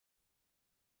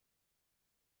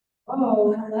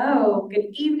Hello. Good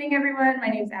evening, everyone. My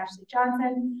name is Ashley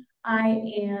Johnson. I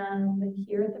am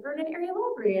here at the Vernon Area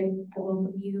Library, and I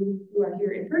welcome you who are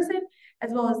here in person, as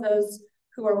well as those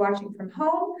who are watching from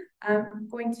home. I'm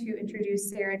going to introduce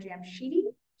Sara Jamshidi.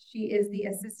 She is the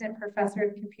Assistant Professor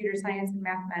of Computer Science and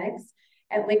Mathematics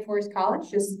at Lake Forest College,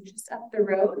 just up the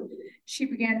road. She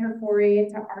began her foray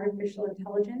into artificial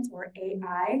intelligence, or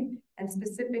AI, and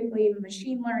specifically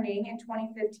machine learning in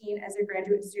 2015 as a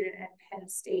graduate student at Penn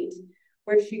State,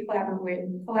 where she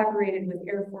collaborated with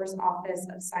Air Force Office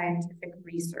of Scientific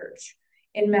Research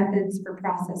in methods for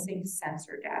processing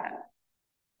sensor data.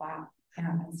 Wow.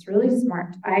 Yeah, that's really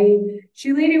smart.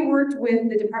 She later worked with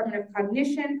the Department of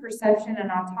Cognition, Perception,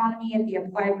 and Autonomy at the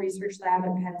Applied Research Lab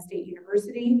at Penn State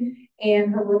University,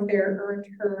 and her work there earned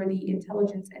her the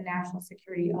Intelligence and National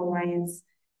Security Alliance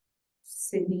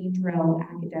Sidney Drell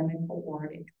Academic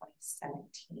Award in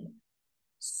 2017.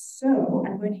 So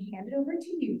I'm going to hand it over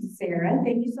to you, Sara.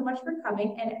 Thank you so much for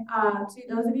coming. And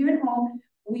to those of you at home,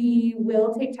 we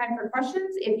will take time for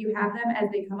questions if you have them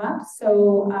as they come up.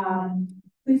 So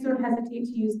please don't hesitate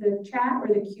to use the chat or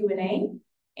the Q&A.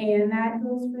 And that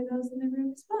goes for those in the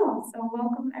room as well. So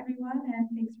welcome, everyone, and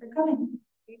thanks for coming.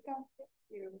 Thank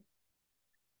you.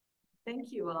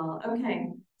 Thank you all. Okay,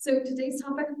 so today's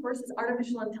topic, of course, is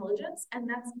artificial intelligence, and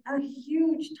that's a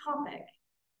huge topic.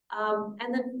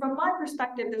 And then from my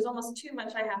perspective, there's almost too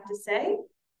much I have to say.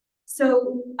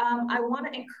 So I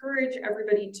want to encourage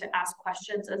everybody to ask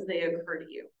questions as they occur to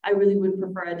you. I really would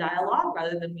prefer a dialogue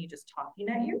rather than me just talking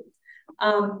at you.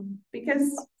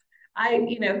 Because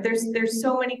there's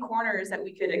so many corners that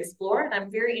we could explore, and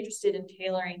I'm very interested in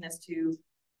tailoring this to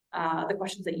the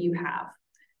questions that you have.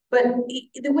 But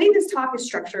the way this talk is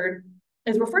structured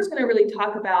is we're first going to really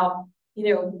talk about,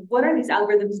 what are these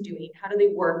algorithms doing? How do they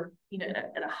work,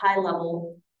 at a high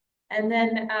level? And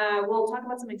then we'll talk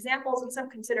about some examples and some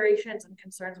considerations and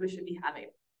concerns we should be having.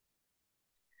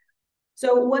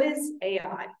 So what is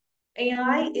AI?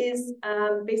 AI is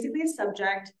basically a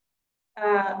subject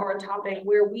or a topic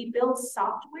where we build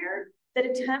software that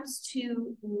attempts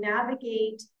to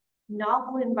navigate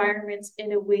novel environments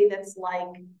in a way that's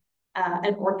like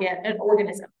an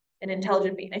organism, an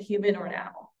intelligent being, a human or an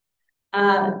animal.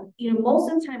 Most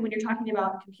of the time when you're talking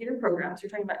about computer programs, you're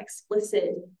talking about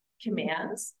explicit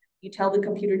commands. You tell the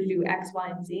computer to do X, Y,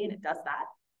 and Z, and it does that.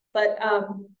 But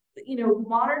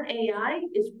modern AI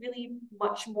is really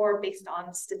much more based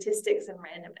on statistics and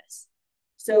randomness.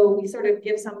 So we sort of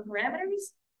give some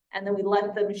parameters, and then we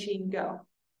let the machine go.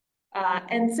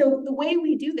 And so the way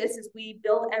we do this is we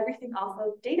build everything off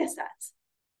of data sets.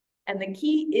 And the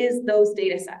key is those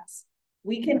data sets.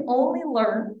 We can only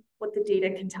learn what the data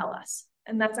can tell us.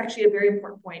 And that's actually a very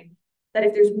important point, that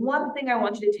if there's one thing I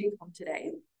want you to take home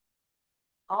today,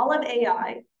 all of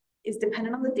AI is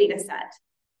dependent on the data set.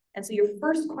 And so your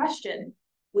first question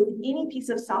with any piece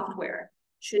of software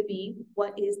should be,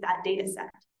 what is that data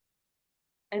set?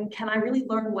 And can I really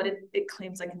learn what it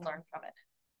claims I can learn from it?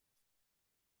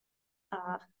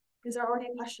 Is there already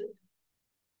a question?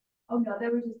 Oh, no, they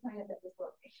were just saying that this was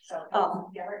working. So,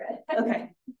 yeah, we're good.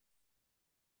 Okay.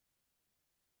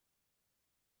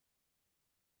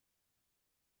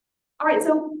 All right,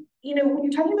 so, when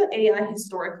you're talking about AI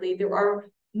historically, there are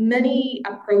many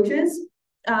approaches.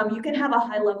 You can have a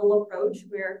high-level approach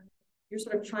where you're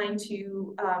sort of trying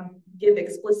to give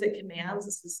explicit commands.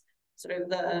 This is sort of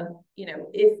the,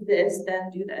 if this,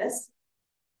 then do this.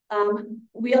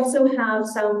 We also have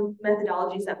some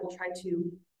methodologies that will try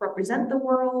to represent the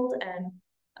world and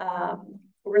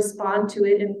respond to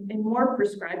it in more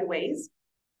prescribed ways.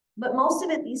 But most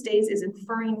of it these days is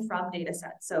inferring from data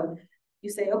sets. So you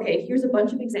say, okay, here's a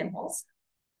bunch of examples.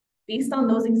 Based on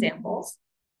those examples,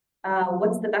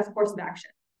 what's the best course of action?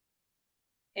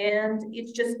 And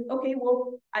it's just, okay,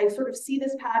 well, I sort of see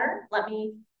this pattern. Let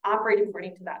me operate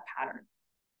according to that pattern.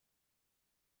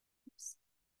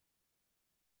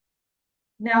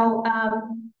 Now,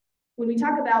 when we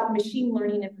talk about machine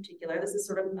learning in particular, this is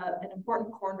sort of an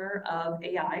important corner of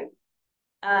AI.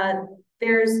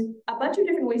 There's a bunch of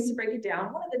different ways to break it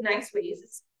down. One of the nice ways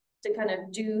is to kind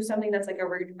of do something that's like a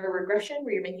regression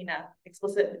where you're making an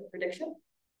explicit prediction.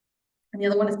 And the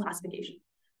other one is classification.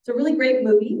 So a really great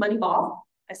movie, Moneyball.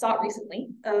 I saw it recently.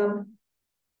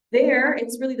 There,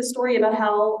 it's really the story about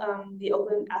how the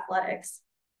Oakland Athletics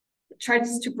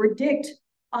tries to predict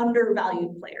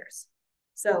undervalued players.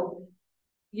 So,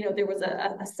 there was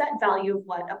a set value of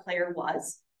what a player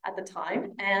was at the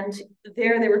time. And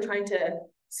there they were trying to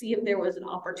see if there was an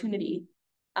opportunity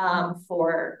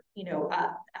for,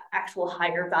 actual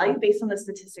higher value based on the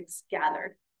statistics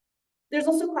gathered. There's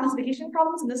also classification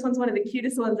problems, and this one's one of the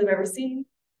cutest ones I've ever seen.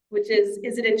 which is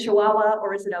it a Chihuahua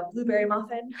or is it a blueberry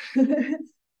muffin?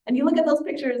 And you look at those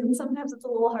pictures and sometimes it's a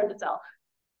little hard to tell.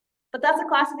 But that's a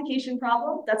classification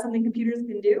problem. That's something computers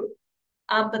can do.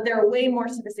 But there are way more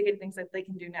sophisticated things that they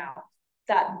can do now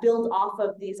that build off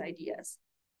of these ideas.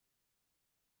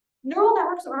 Neural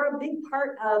networks are a big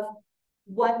part of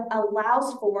what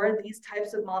allows for these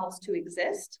types of models to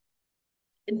exist.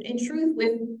 In truth,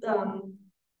 with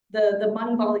the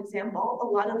Moneyball example, a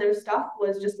lot of their stuff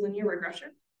was just linear regression.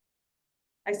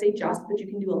 I say just, but you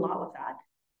can do a lot with that.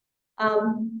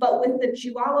 But with the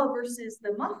Chihuahua versus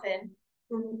the muffin,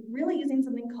 we're really using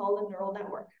something called a neural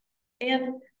network.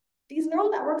 And these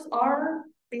neural networks are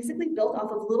basically built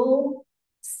off of little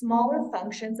smaller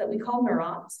functions that we call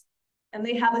neurons. And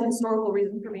they have a historical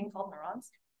reason for being called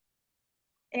neurons.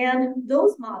 And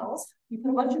those models, you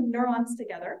put a bunch of neurons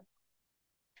together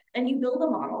and you build a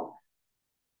model.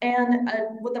 And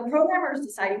what the programmer is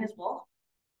deciding is, well,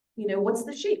 you know, what's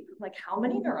the shape? Like, how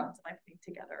many neurons am I putting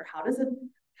together? How does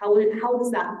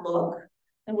that look?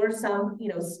 And what are some, you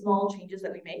know, small changes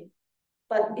that we make?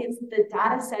 But it's the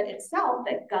data set itself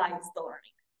that guides the learning.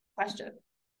 Question.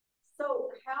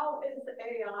 So how is the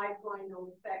AI going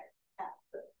to affect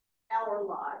our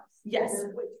lives? Yes.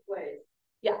 In which ways?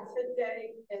 Yeah.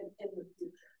 Today and in the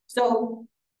future. So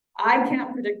I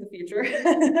can't predict the future,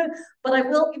 but I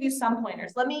will give you some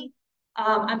pointers. Let me,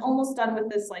 I'm almost done with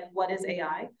this, like, what is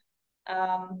AI?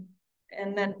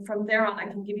 And then from there on, I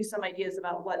can give you some ideas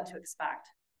about what to expect.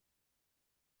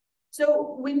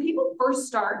 So when people first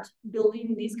start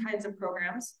building these kinds of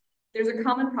programs, there's a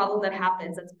common problem that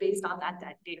happens that's based on that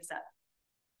data set.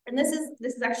 And this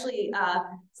is actually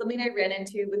something I ran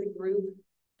into with a group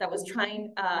that was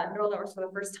trying neural networks for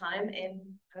the first time in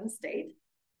Penn State.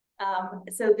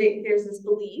 So there's this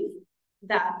belief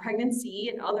that pregnancy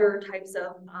and other types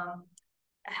of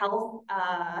health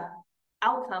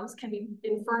outcomes can be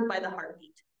inferred by the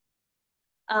heartbeat.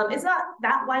 It's not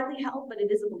that widely held, but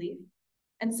it is a belief.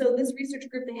 And so this research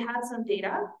group, they had some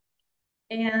data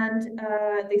and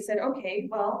they said, okay,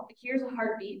 well, here's a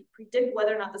heartbeat, predict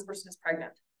whether or not this person is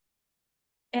pregnant.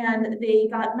 And they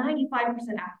got 95%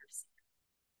 accuracy,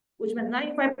 which meant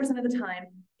 95% of the time,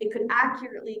 it could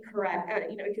accurately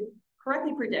it could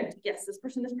correctly predict, yes, this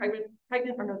person is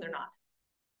pregnant or no, they're not.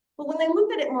 But when they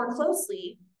looked at it more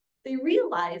closely, they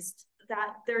realized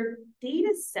that their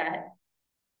data set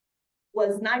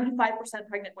was 95%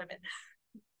 pregnant women.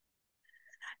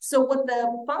 So what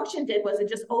the function did was it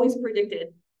just always predicted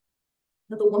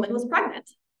that the woman was pregnant,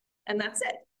 and that's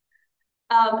it.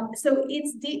 So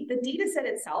the data set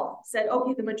itself said,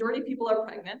 okay, the majority of people are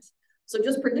pregnant, so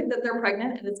just predict that they're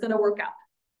pregnant and it's going to work out.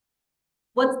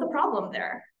 What's the problem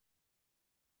there?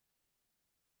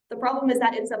 The problem is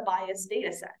that it's a biased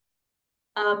data set.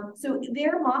 So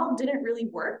their model didn't really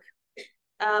work,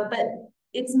 but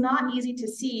it's not easy to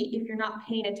see if you're not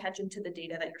paying attention to the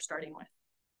data that you're starting with.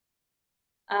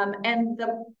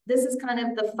 This is kind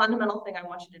of the fundamental thing I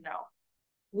want you to know.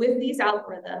 With these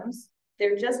algorithms,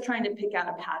 they're just trying to pick out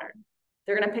a pattern.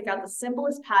 They're going to pick out the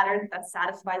simplest pattern that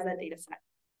satisfies that data set.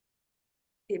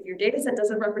 If your data set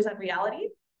doesn't represent reality,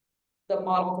 the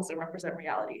model doesn't represent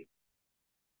reality.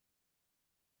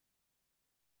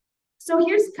 So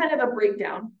here's kind of a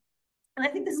breakdown. And I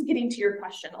think this is getting to your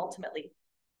question ultimately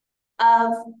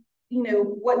of, you know,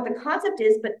 what the concept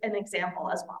is, but an example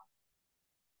as well.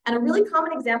 And a really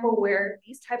common example where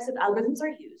these types of algorithms are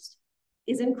used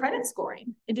is in credit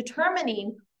scoring, in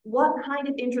determining what kind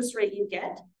of interest rate you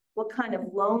get, what kind of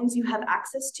loans you have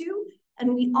access to.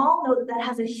 And we all know that that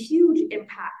has a huge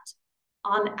impact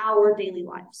on our daily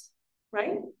lives,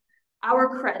 right?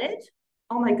 Our credit,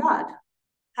 oh my God,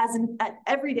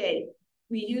 every day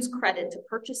we use credit to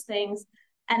purchase things.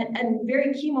 And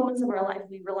very key moments of our life,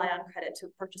 we rely on credit to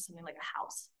purchase something like a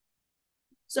house.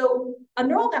 So a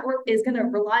neural network is going to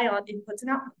rely on inputs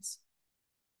and outputs.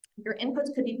 Your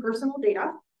inputs could be personal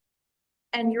data,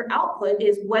 and your output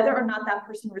is whether or not that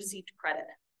person received credit.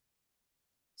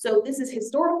 So this is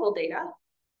historical data.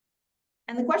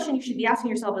 And the question you should be asking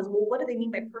yourself is, well, what do they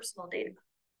mean by personal data?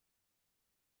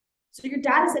 So your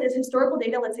data set is historical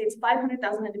data. Let's say it's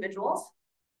 500,000 individuals.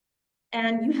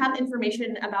 And you have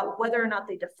information about whether or not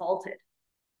they defaulted.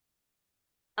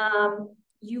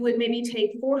 You would maybe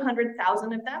take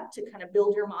 400,000 of them to kind of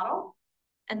build your model.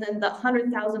 And then the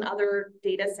 100,000 other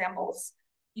data samples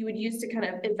you would use to kind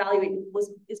of evaluate,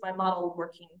 is my model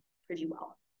working pretty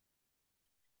well?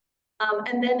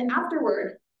 And then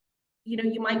afterward, you know,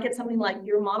 you might get something like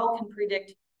your model can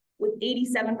predict with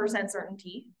 87%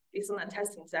 certainty, based on that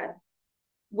testing set,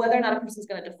 whether or not a person's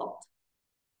going to default.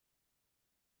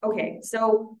 Okay,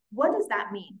 so what does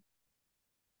that mean?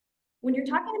 When you're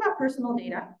talking about personal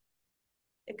data,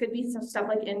 It could be some stuff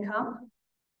like income.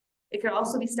 It could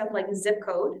also be stuff like zip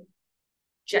code,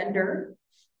 gender,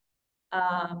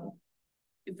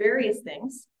 various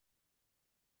things.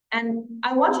 And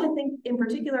I want you to think in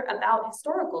particular about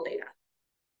historical data.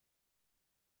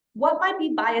 What might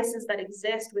be biases that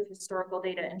exist with historical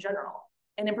data in general,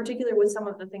 and in particular with some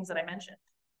of the things that I mentioned?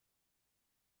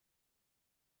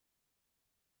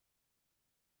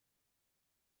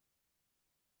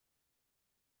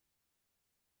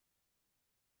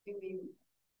 You mean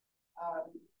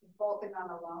defaulting on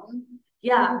a loan?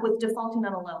 Yeah, with defaulting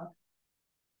on a loan.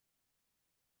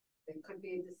 There could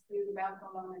be a dispute about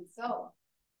the loan itself.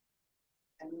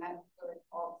 And that could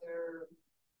alter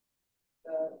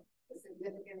the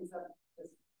significance of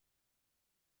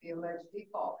the alleged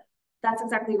default. That's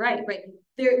exactly right, right?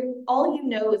 There, all you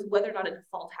know is whether or not a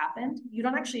default happened. You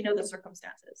don't actually know the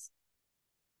circumstances.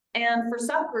 And for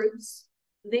subgroups,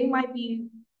 they might be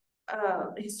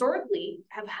historically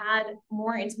have had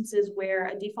more instances where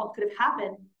a default could have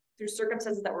happened through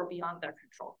circumstances that were beyond their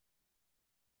control.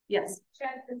 Yes?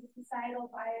 Check the societal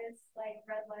bias like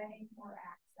redlining or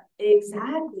access.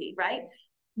 Exactly, right?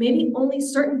 Maybe only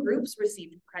certain groups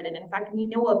received credit. In fact, we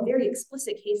know of very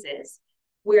explicit cases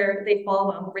where they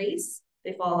fall on race,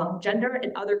 they fall on gender,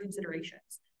 and other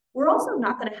considerations. We're also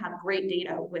not going to have great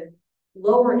data with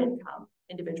lower income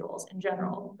individuals in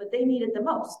general, but they need it the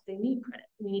most. They need credit.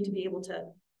 We need to be able to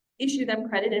issue them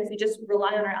credit. And if we just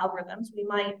rely on our algorithms, we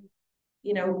might,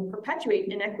 you know, perpetuate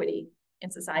inequity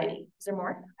in society. Is there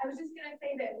more? I was just going to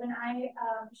say that when I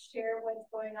share what's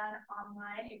going on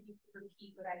online, if you could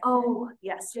repeat what I said. Oh,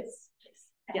 yes. Just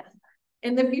yeah.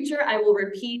 In the future, I will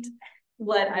repeat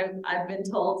what I've been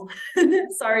told.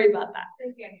 Sorry about that.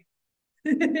 Thank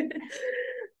you.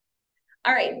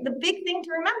 All right, the big thing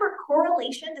to remember,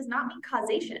 correlation does not mean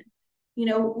causation. You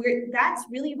know, that's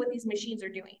really what these machines are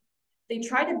doing. They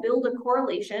try to build a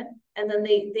correlation, and then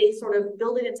they sort of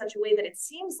build it in such a way that it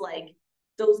seems like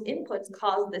those inputs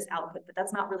cause this output, but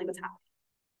that's not really what's happening.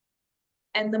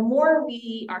 And the more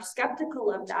we are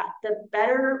skeptical of that, the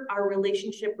better our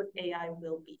relationship with AI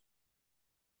will be.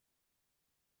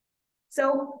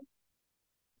 So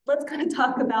let's kind of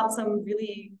talk about some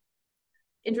really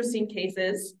interesting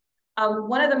cases.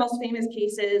 One of the most famous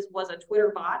cases was a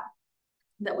Twitter bot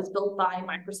that was built by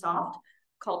Microsoft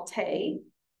called Tay.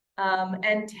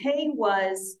 And Tay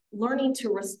was learning to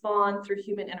respond through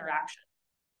human interaction.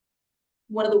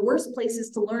 One of the worst places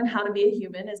to learn how to be a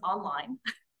human is online,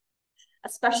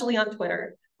 especially on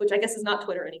Twitter, which I guess is not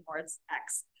Twitter anymore, it's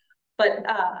X. But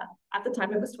at the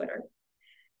time it was Twitter.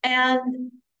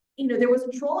 And you know, there was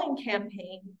a trolling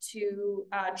campaign to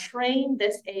train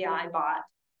this AI bot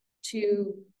to,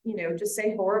 you know, just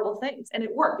say horrible things. And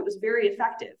it worked. It was very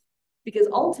effective because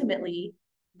ultimately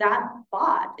that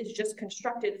bot is just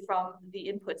constructed from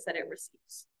the inputs that it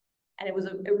receives. And it was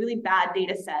a really bad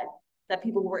data set that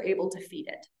people were able to feed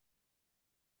it.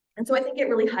 And so I think it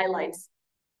really highlights,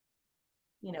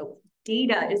 you know,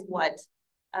 data is what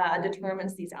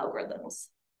determines these algorithms.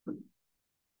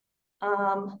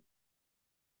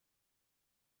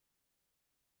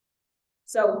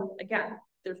 So again,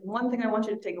 there's one thing I want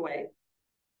you to take away.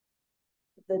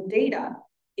 The data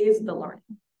is the learning.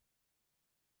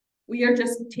 We are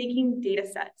just taking data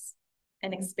sets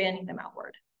and expanding them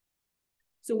outward.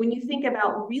 So when you think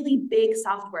about really big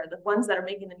software, the ones that are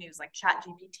making the news like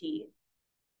ChatGPT,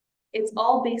 it's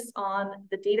all based on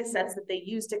the data sets that they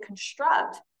use to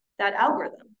construct that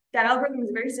algorithm. That algorithm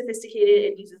is very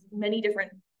sophisticated. It uses many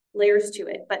different layers to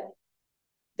it. But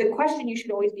the question you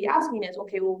should always be asking is,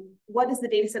 okay, well, what is the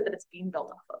data set that it's being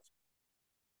built off of?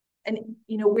 And,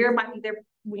 you know, where might be there,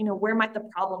 you know, where might the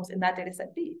problems in that data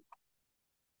set be?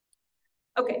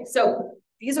 Okay, so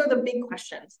these are the big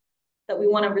questions that we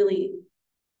want to really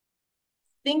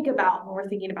think about when we're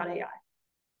thinking about AI.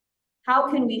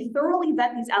 How can we thoroughly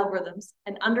vet these algorithms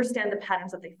and understand the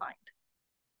patterns that they find?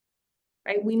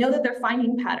 Right? We know that they're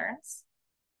finding patterns,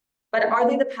 but are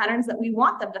they the patterns that we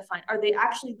want them to find? Are they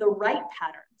actually the right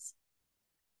patterns?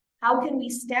 How can we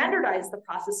standardize the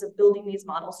process of building these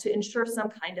models to ensure some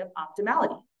kind of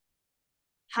optimality?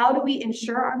 How do we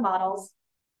ensure our models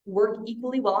work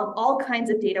equally well on all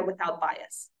kinds of data without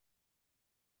bias?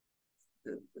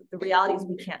 The reality is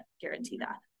we can't guarantee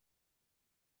that.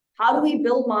 How do we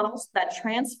build models that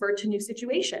transfer to new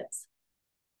situations?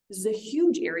 This is a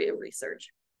huge area of research.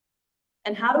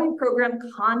 And how do we program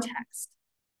context?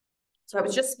 So I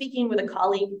was just speaking with a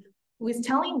colleague who was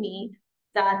telling me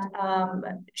that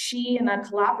she and a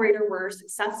collaborator were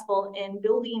successful in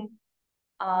building,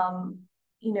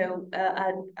 you know,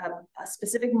 a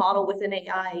specific model within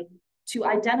AI to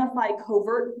identify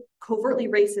covertly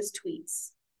racist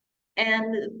tweets.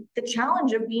 And the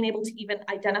challenge of being able to even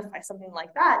identify something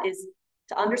like that is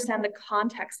to understand the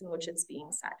context in which it's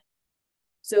being said.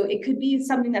 So it could be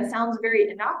something that sounds very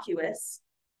innocuous.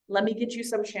 Let me get you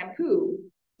some shampoo.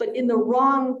 But in the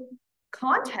wrong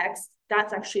context,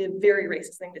 that's actually a very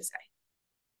racist thing to say.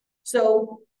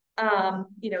 So,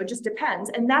 it just depends.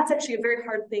 And that's actually a very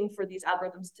hard thing for these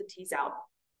algorithms to tease out.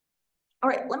 All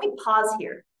right, let me pause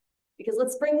here because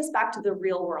let's bring this back to the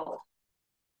real world.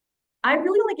 I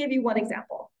really only gave you one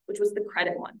example, which was the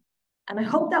credit one. And I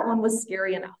hope that one was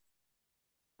scary enough.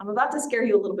 I'm about to scare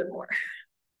you a little bit more.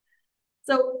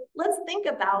 So let's think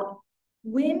about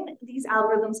when these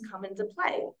algorithms come into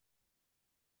play.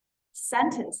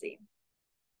 Sentencing.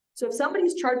 So if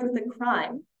somebody's charged with a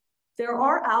crime, there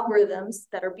are algorithms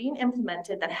that are being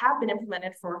implemented, that have been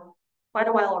implemented for quite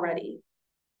a while already,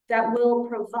 that will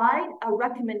provide a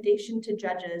recommendation to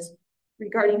judges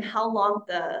regarding how long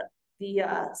the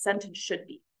sentence should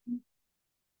be.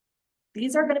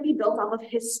 These are going to be built off of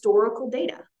historical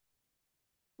data.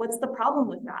 What's the problem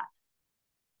with that?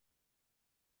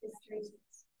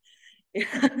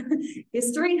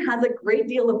 History has a great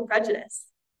deal of prejudice.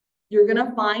 You're going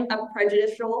to find a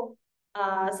prejudicial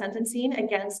sentencing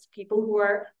against people who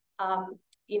are,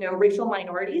 racial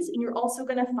minorities, and you're also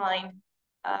going to find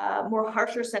more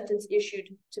harsher sentence issued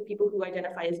to people who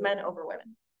identify as men over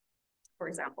women, for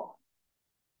example.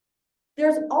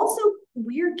 There's also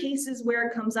weird cases where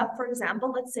it comes up. For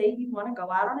example, let's say you want to go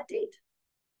out on a date,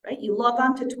 right? You log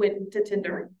on to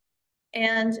Tinder,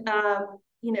 and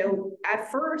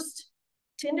at first,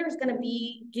 Tinder is going to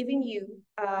be giving you,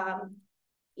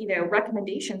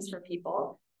 recommendations for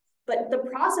people, but the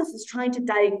process is trying to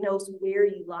diagnose where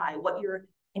you lie, what your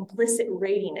implicit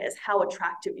rating is, how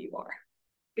attractive you are,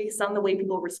 based on the way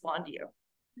people respond to you.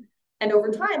 And over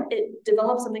time, it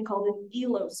develops something called an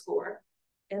ELO score.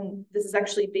 And this is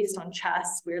actually based on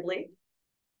chess, weirdly.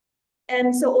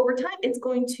 And so over time, it's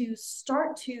going to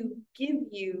start to give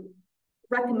you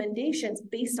recommendations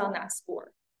based on that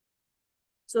score.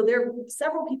 So there are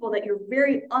several people that you're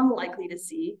very unlikely to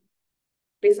see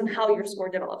based on how your score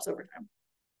develops over time.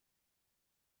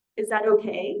 Is that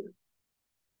okay?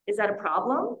 Is that a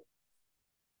problem?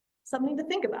 Something to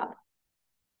think about.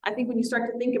 I think when you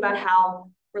start to think about how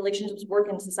relationships work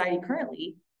in society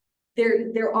currently,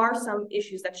 there are some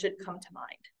issues that should come to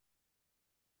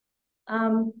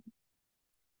mind.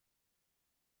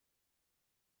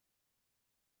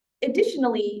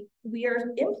 Additionally, we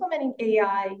are implementing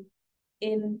AI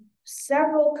in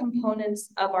several components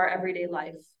of our everyday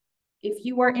life. If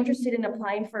you are interested in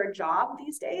applying for a job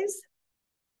these days,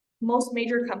 most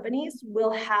major companies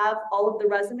will have all of the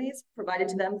resumes provided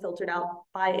to them filtered out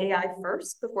by AI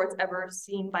first before it's ever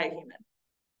seen by a human.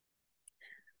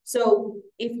 So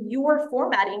if your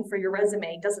formatting for your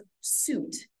resume doesn't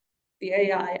suit the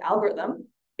AI algorithm,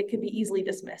 it could be easily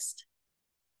dismissed.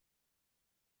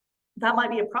 That might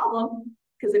be a problem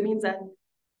because it means that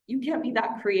you can't be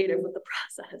that creative with the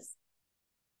process.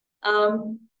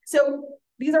 So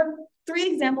these are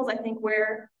 3 examples, I think,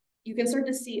 where you can start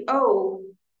to see, oh,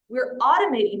 we're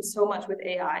automating so much with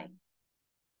AI.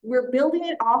 We're building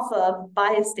it off of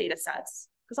biased data sets,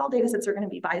 because all data sets are going to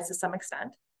be biased to some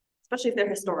extent, especially if they're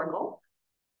historical.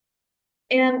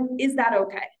 And is that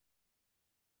okay?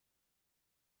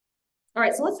 All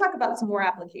right, so let's talk about some more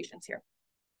applications here.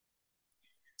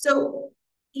 So,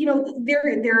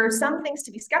 there are some things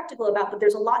to be skeptical about, but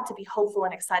there's a lot to be hopeful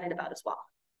and excited about as well.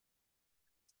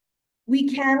 We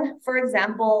can, for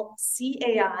example, see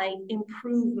AI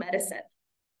improve medicine.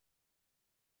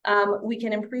 We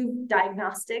can improve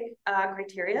diagnostic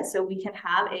criteria, so we can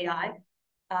have AI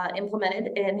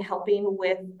implemented in helping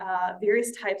with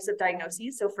various types of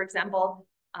diagnoses. So for example,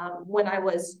 when I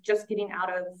was just getting out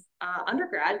of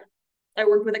undergrad, I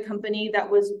worked with a company that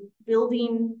was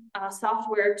building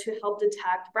software to help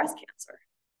detect breast cancer,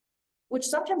 which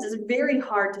sometimes is very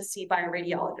hard to see by a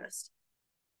radiologist.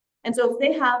 And so if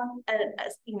they have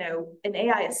an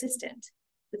AI assistant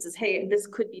that says, hey, this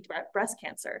could be breast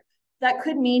cancer, that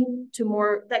could lead to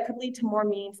more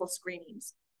meaningful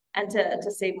screenings and to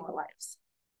save more lives.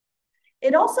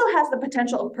 It also has the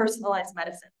potential of personalized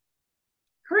medicine.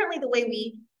 Currently, the way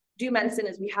we do medicine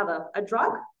is we have a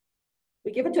drug,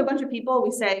 we give it to a bunch of people,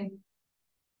 we say,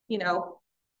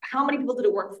 how many people did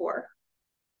it work for?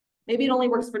 Maybe it only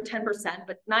works for 10%,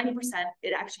 but 90%,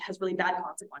 it actually has really bad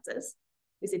consequences.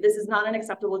 We say, this is not an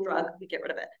acceptable drug, we get rid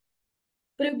of it.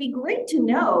 But it would be great to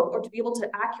know, or to be able to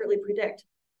accurately predict,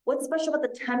 what's special about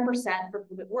the 10% for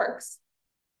whom it works.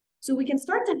 So we can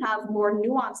start to have more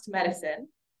nuanced medicine,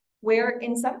 where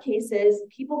in some cases,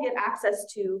 people get access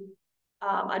to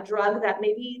a drug that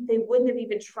maybe they wouldn't have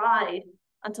even tried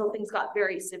until things got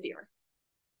very severe.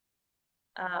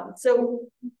 So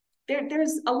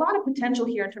there's a lot of potential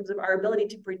here in terms of our ability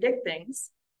to predict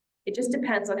things. It just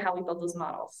depends on how we build those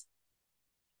models.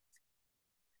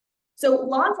 So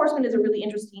law enforcement is a really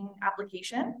interesting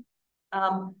application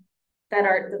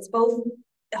that's both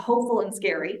hopeful and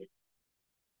scary.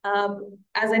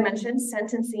 As I mentioned,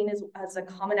 sentencing is a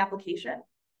common application.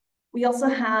 We also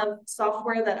have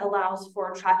software that allows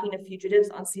for tracking of fugitives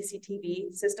on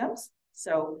CCTV systems.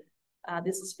 So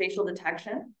this is facial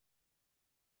detection.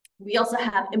 We also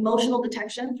have emotional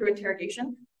detection through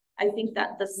interrogation. I think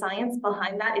that the science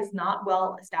behind that is not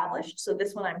well established. So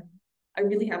this one I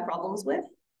really have problems with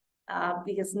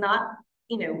because not,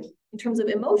 in terms of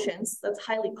emotions, that's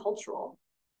highly cultural.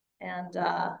 And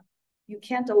you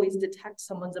can't always detect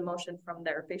someone's emotion from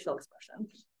their facial expression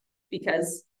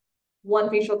because one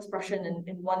facial expression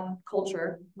in one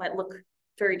culture might look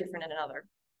very different in another.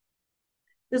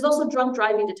 There's also drunk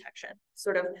driving detection,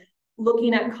 sort of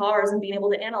looking at cars and being able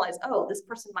to analyze, oh, this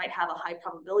person might have a high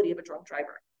probability of a drunk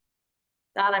driver.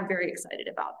 That I'm very excited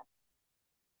about.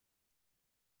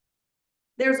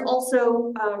 There's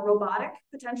also robotic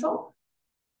potential.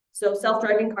 So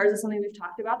self-driving cars is something we've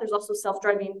talked about. There's also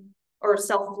self-driving or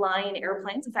self-flying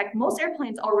airplanes. In fact, most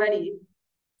airplanes already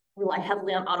rely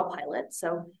heavily on autopilot.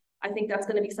 So I think that's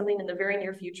going to be something in the very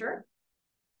near future.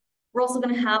 We're also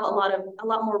going to have a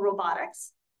lot more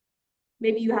robotics.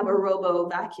 Maybe you have a robo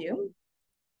vacuum,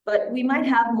 but we might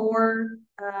have more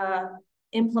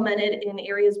implemented in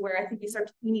areas where I think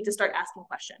we need to start asking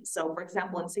questions. So for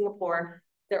example, in Singapore,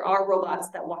 there are robots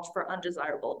that watch for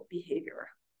undesirable behavior.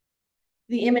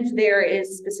 The image there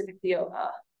is specifically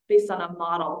based on a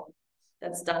model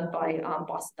that's done by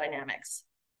Boston Dynamics.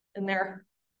 And they're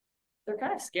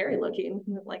kind of scary looking,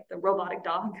 like the robotic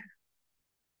dog.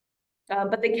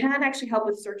 But they can actually help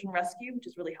with search and rescue, which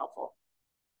is really helpful.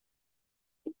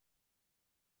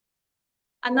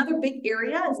 Another big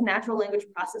area is natural language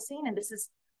processing, and this is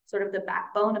sort of the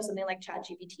backbone of something like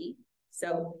ChatGPT.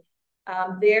 So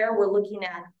there we're looking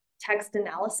at text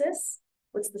analysis.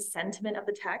 What's the sentiment of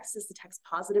the text? Is the text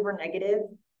positive or negative?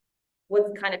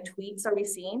 What kind of tweets are we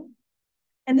seeing?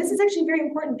 And this is actually very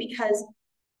important because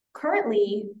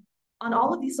currently on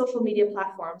all of these social media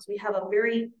platforms, we have a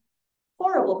very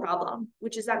horrible problem,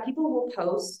 which is that people will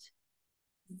post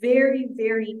very,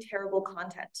 very terrible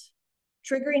content,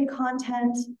 triggering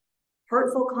content,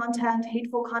 hurtful content,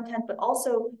 hateful content, but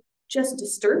also just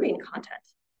disturbing content.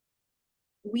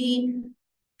 We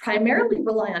primarily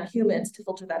rely on humans to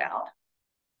filter that out.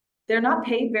 They're not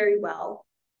paid very well,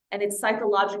 and it's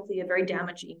psychologically a very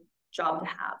damaging job to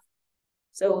have.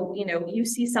 So, you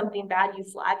see something bad, you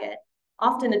flag it.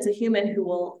 Often it's a human who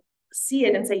will see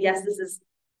it and say, yes, this is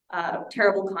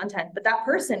terrible content. But that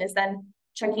person is then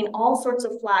checking all sorts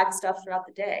of flag stuff throughout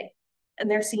the day.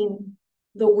 And they're seeing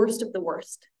the worst of the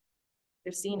worst.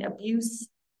 They're seeing abuse.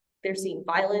 They're seeing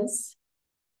violence.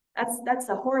 That's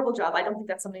a horrible job. I don't think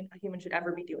that's something a human should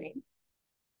ever be doing.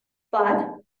 But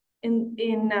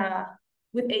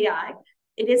with AI,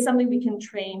 it is something we can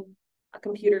train a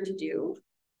computer to do.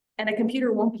 And a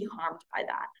computer won't be harmed by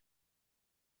that.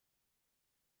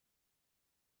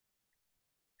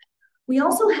 We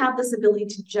also have this ability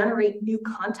to generate new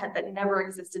content that never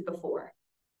existed before.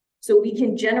 So we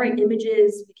can generate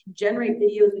images, we can generate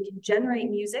videos, we can generate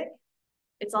music.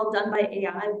 It's all done by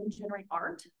AI. We can generate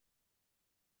art.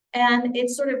 And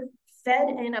it's sort of fed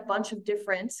in a bunch of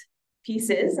different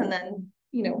pieces, and then,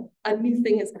 a new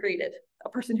thing is created, a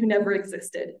person who never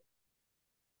existed,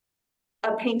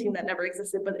 a painting that never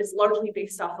existed, but it's largely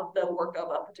based off of the work of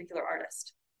a particular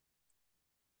artist.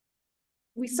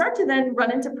 We start to then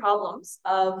run into problems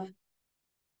of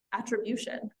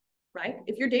attribution, right?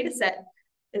 If your data set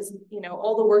is,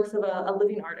 all the works of a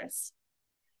living artist,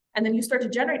 and then you start to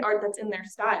generate art that's in their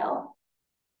style,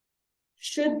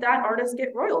 should that artist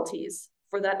get royalties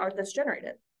for that art that's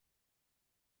generated?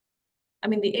 I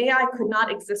mean, the AI could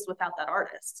not exist without that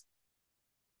artist,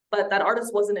 but that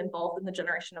artist wasn't involved in the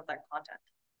generation of that content.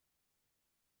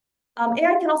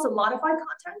 AI can also modify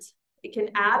content. It can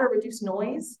add or reduce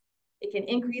noise. It can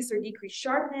increase or decrease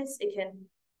sharpness. It can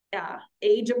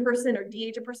age a person or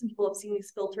de-age a person. People have seen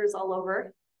these filters all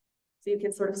over. So you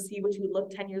can sort of see what you would look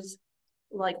 10 years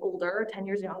like older or 10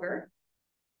 years younger.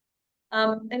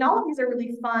 And all of these are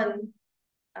really fun,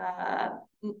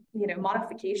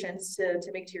 modifications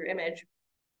to make to your image.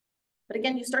 But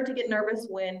again, you start to get nervous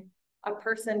when a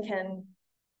person can,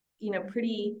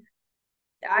 pretty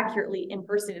accurately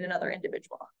impersonate another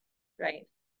individual, right?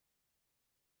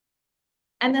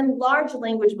 And then large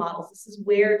language models. This is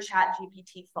where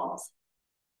ChatGPT falls.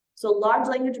 So large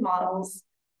language models,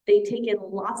 they take in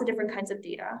lots of different kinds of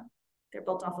data. They're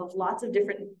built off of lots of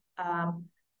different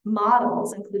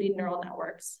models, including neural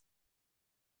networks.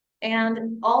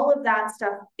 And all of that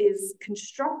stuff is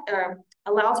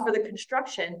allows for the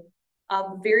construction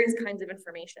of various kinds of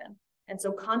information. And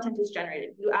so content is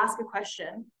generated. You ask a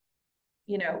question,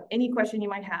 you know, any question you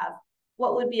might have,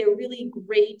 what would be a really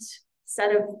great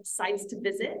set of sites to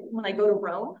visit when I go to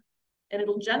Rome? And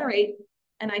it'll generate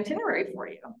an itinerary for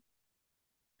you.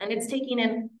 And it's taking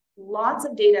in lots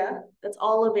of data that's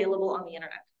all available on the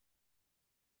internet.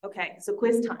 Okay, so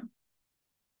quiz time.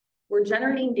 We're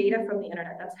generating data from the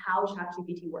internet. That's how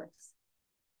ChatGPT works,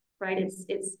 right?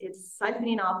 It's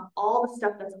siphoning off all the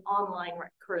stuff that's online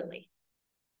currently.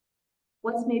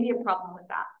 What's maybe a problem with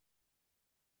that?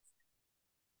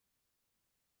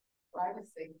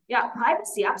 Privacy. Yeah,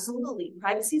 privacy, absolutely.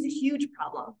 Privacy is a huge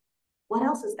problem. What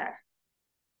else is there?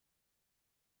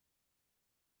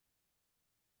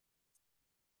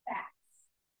 Facts.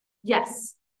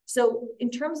 Yes. So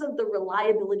in terms of the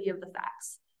reliability of the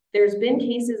facts, there's been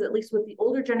cases, at least with the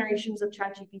older generations of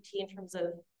ChatGPT, in terms of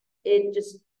it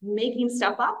just making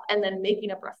stuff up and then making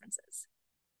up references.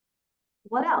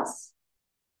 What else?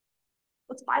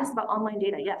 What's biased about online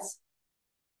data? Yes.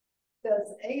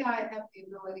 Does AI have the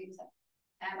ability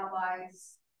to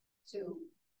analyze, to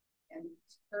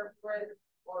interpret,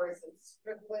 or is it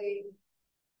strictly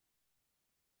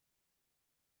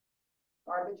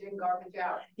garbage in, garbage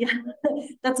out? Yeah,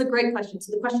 that's a great question.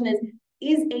 So the question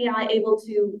is AI able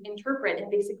to interpret? And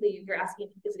basically you're asking,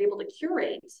 is it able to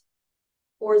curate,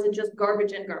 or is it just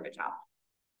garbage in, garbage out?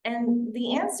 And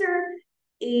the answer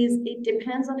is it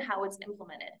depends on how it's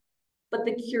implemented. But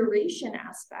the curation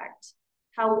aspect,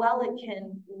 how well it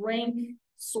can rank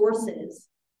sources,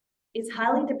 is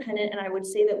highly dependent, and I would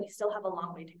say that we still have a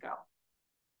long way to go.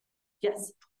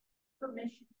 Yes?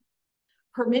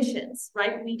 Permissions,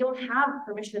 right? We don't have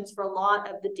permissions for a lot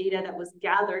of the data that was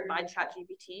gathered by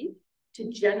ChatGPT to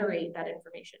generate that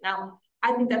information. Now,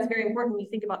 I think that's very important when you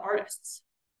think about artists,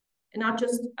 and not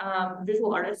just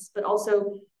visual artists, but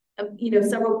also you know,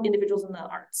 several individuals in the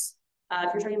arts.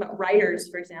 If you're talking about writers,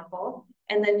 for example,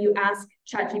 and then you ask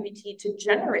ChatGPT to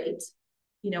generate,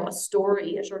 you know, a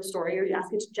story, a short story, or you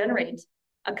ask it to generate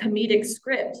a comedic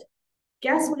script,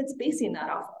 guess what it's basing that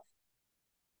off of?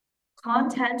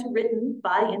 Content written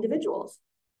by individuals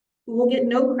who will get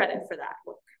no credit for that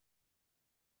work.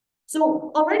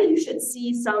 So already you should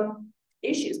see some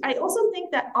issues. I also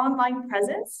think that online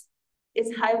presence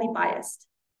is highly biased.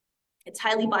 It's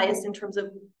highly biased in terms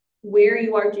of where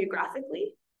you are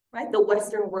geographically, right? The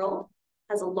Western world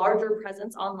has a larger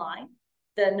presence online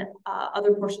than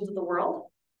other portions of the world.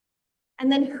 And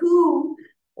then who,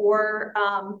 or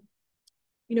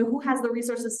you know, who has the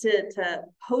resources to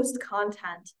host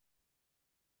content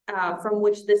from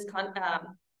which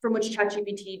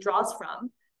ChatGPT draws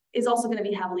from is also going to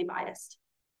be heavily biased,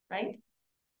 right?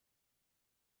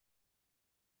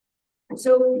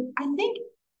 So I think,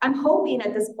 I'm hoping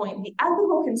at this point, the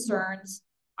ethical concerns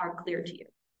are clear to you.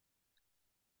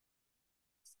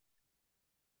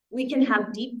 We can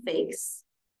have deep fakes.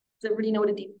 Does everybody know what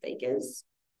a deep fake is?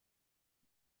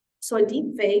 So a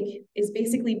deep fake is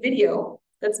basically video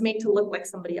that's made to look like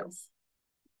somebody else.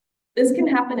 This can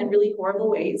happen in really horrible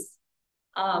ways.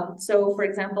 So for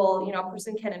example, you know, a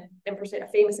person can impersonate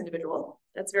a famous individual.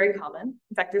 That's very common.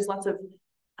 In fact, there's lots of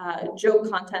joke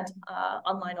content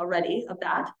online already of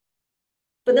that.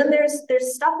 But then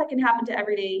there's stuff that can happen to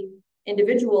everyday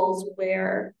individuals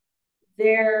where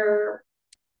their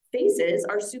faces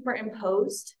are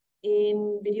superimposed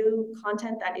in video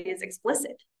content that is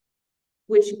explicit,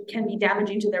 which can be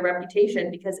damaging to their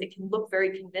reputation because it can look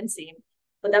very convincing,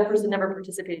 but that person never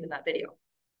participated in that video.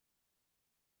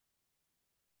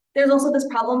 There's also this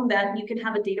problem that you can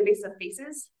have a database of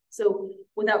faces. So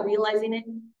without realizing it,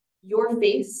 your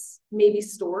face may be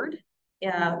stored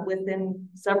within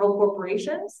several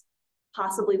corporations,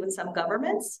 possibly with some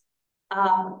governments,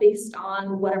 based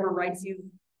on whatever rights you've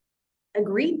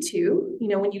agreed to, you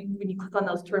know, when you click on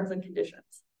those terms and conditions.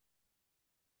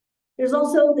 There's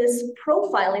also this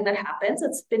profiling that happens.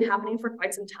 It's been happening for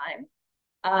quite some time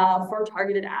for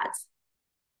targeted ads.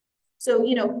 So,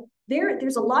 you know,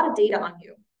 there's a lot of data on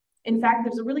you. In fact,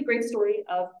 there's a really great story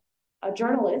of a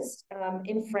journalist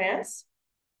in France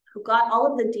who got all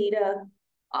of the data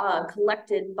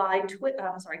collected by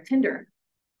Tinder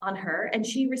on her, and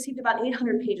she received about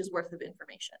 800 pages worth of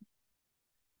information.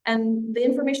 And the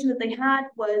information that they had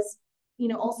was, you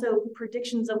know, also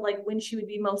predictions of like when she would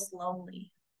be most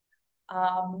lonely,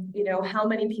 you know, how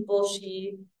many people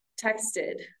she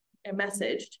texted and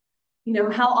messaged, you know,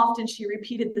 how often she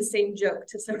repeated the same joke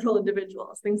to several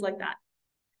individuals, things like that.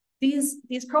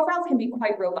 These profiles can be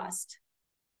quite robust.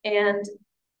 And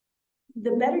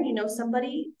the better you know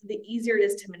somebody, the easier it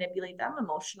is to manipulate them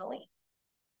emotionally.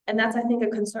 And that's, I think, a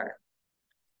concern.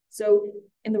 So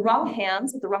in the wrong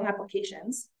hands with the wrong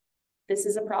applications, this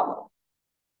is a problem.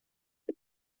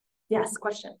 Yes,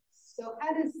 question. So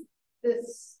how does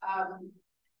this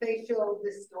facial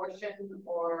distortion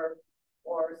or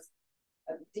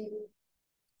a deep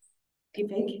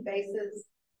faces,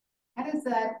 how does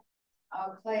that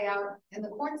play out in the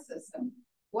court system?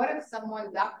 What if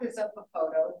someone doctors up a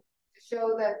photo to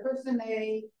show that person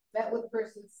A met with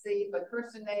person C, but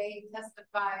person A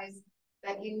testifies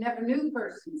that he never knew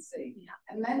person C, yeah.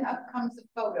 And then up comes a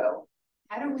photo.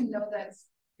 How do we know that's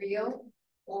real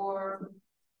or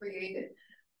created?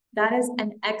 That is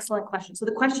an excellent question. So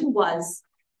the question was,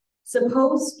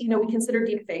 suppose, you know, we consider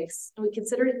deepfakes and we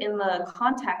consider it in the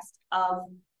context of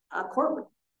a courtroom.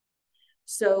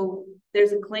 So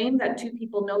there's a claim that two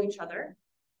people know each other,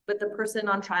 but the person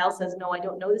on trial says, no, I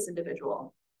don't know this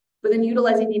individual. But then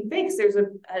utilizing deepfakes, there's a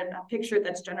picture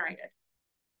that's generated.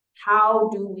 How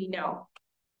do we know?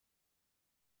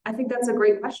 I think that's a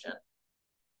great question.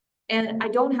 And I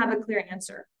don't have a clear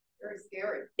answer. Very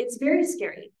scary. It's very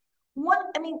scary.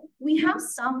 I mean, we have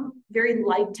some very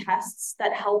light tests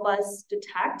that help us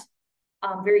detect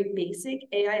very basic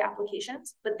AI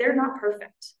applications, but they're not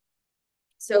perfect.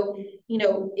 So, you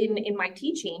know, in my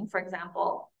teaching, for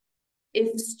example,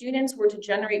 if students were to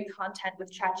generate content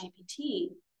with ChatGPT,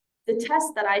 the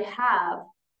tests that I have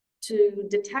to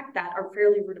detect that are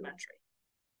fairly rudimentary.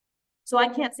 So I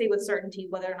can't say with certainty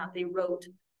whether or not they wrote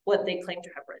what they claim to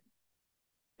have written.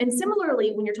 And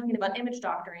similarly, when you're talking about image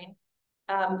doctoring,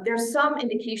 there's some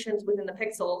indications within the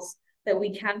pixels that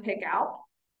we can pick out,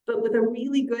 but with a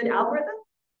really good algorithm,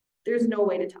 there's no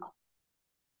way to tell.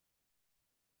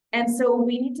 And so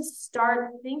we need to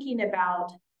start thinking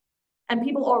about, and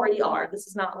people already are, this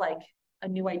is not like a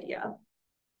new idea.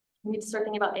 We need to start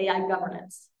thinking about AI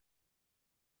governance.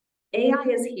 AI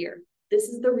is here. This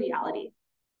is the reality.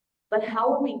 But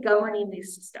how are we governing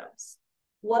these systems?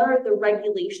 What are the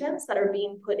regulations that are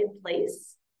being put in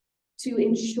place to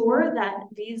ensure that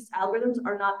these algorithms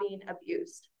are not being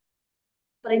abused?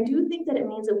 But I do think that it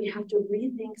means that we have to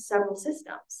rethink several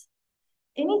systems.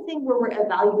 Anything where we're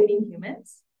evaluating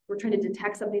humans, we're trying to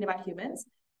detect something about humans,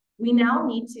 we now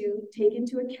need to take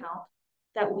into account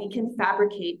that we can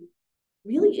fabricate,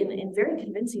 really in very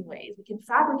convincing ways, we can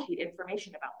fabricate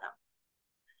information about them.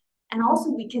 And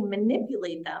also we can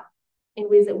manipulate them in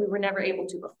ways that we were never able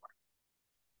to before.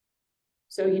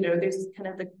 So, you know, there's kind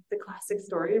of the classic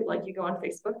story of like you go on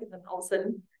Facebook and then all of a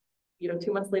sudden, you know,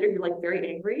 2 months later, you're like very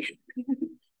angry.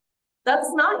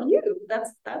 That's not you. That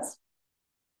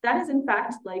is in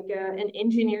fact like an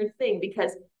engineered thing,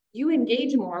 because you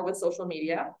engage more with social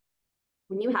media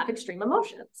when you have extreme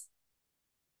emotions.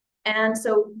 And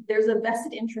so there's a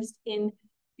vested interest in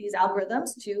these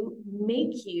algorithms to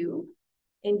make you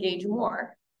engage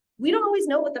more. We don't always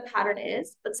know what the pattern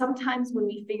is, but sometimes when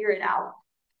we figure it out,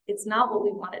 it's not what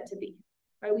we want it to be,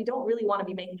 right? We don't really want to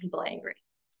be making people angry.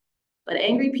 But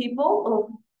angry people,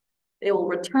 oh, they will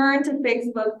return to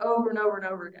Facebook over and over and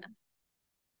over again.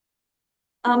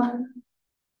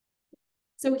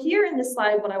 So here in this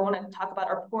slide, what I want to talk about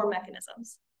are poor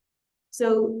mechanisms.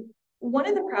 So one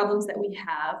of the problems that we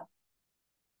have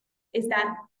is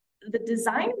that the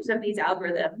designers of these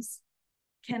algorithms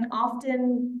can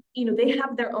often, you know, they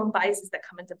have their own biases that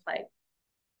come into play.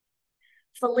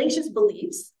 Fallacious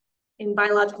beliefs in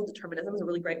biological determinism is a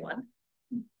really great one.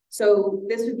 So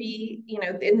this would be, you know,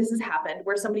 and this has happened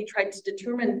where somebody tried to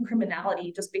determine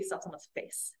criminality just based on someone's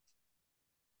face.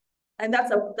 And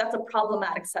that's a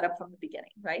problematic setup from the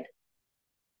beginning, right?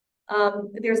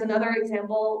 There's another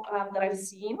example that I've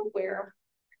seen where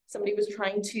somebody was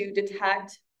trying to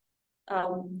detect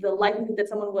the likelihood that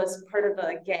someone was part of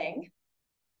a gang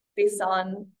based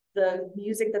on the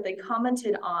music that they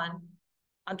commented on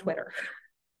Twitter.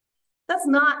 That's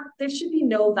not, there should be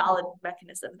no valid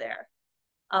mechanism there.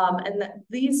 And that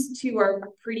these two are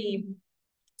pretty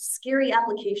scary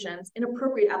applications,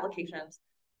 inappropriate applications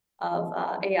of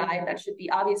AI that should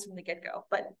be obvious from the get-go.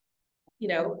 But, you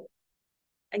know,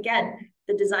 again,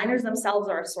 the designers themselves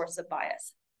are a source of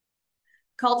bias.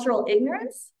 Cultural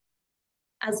ignorance,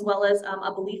 as well as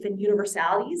a belief in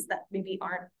universalities that maybe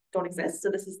don't exist. So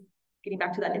this is getting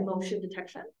back to that emotion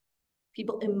detection.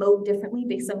 People emote differently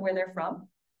based on where they're from.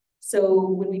 So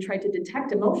when we try to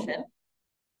detect emotion,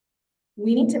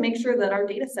 we need to make sure that our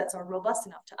data sets are robust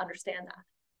enough to understand that.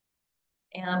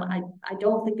 And I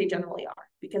don't think they generally are,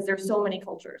 because there's so many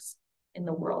cultures in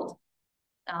the world,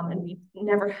 and we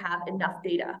never have enough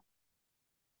data.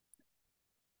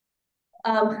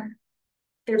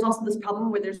 There's also this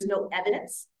problem where there's no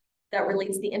evidence that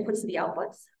relates the inputs to the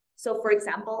outputs. So for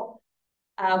example,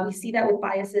 we see that with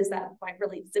biases that might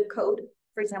relate zip code,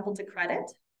 for example, to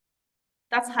credit.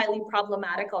 That's highly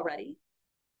problematic already.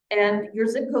 And your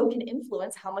zip code can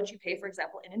influence how much you pay, for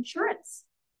example, in insurance.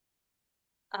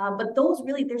 But those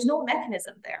really, there's no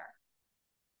mechanism there.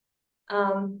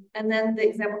 And then the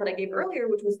example that I gave earlier,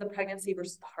 which was the pregnancy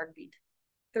versus the heartbeat.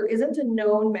 There isn't a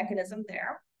known mechanism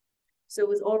there. So it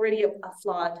was already a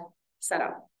flawed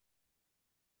setup.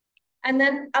 And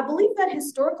then I believe that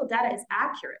historical data is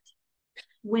accurate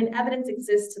when evidence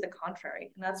exists to the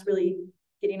contrary. And that's really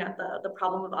getting at the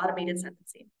problem of automated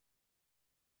sentencing.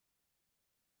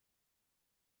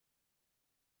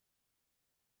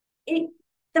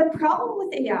 The problem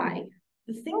with AI,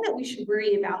 the thing that we should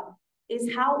worry about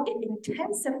is how it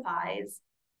intensifies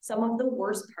some of the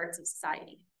worst parts of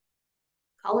society.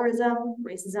 Colorism,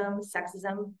 racism,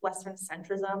 sexism, Western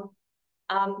centrism.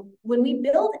 When we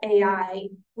build AI,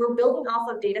 we're building off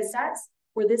of data sets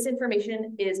where this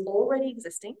information is already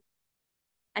existing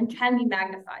and can be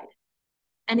magnified.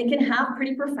 And it can have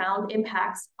pretty profound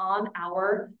impacts on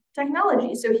our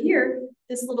technology. So here,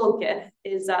 this little GIF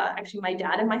is actually my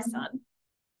dad and my son.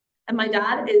 And my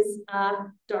dad is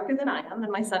darker than I am,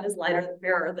 and my son is lighter,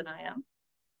 fairer than I am.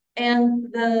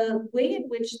 And the way in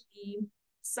which the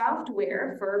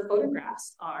software for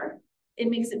photographs are, it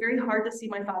makes it very hard to see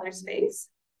my father's face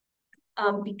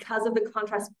because of the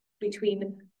contrast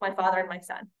between my father and my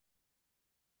son.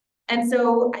 And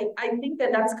so I think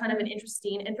that that's kind of an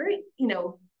interesting and very,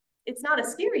 it's not a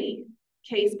scary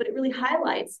case, but it really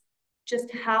highlights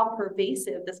just how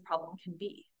pervasive this problem can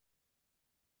be.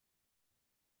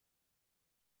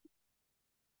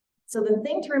 So the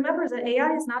thing to remember is that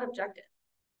AI is not objective.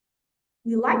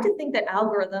 We like to think that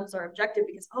algorithms are objective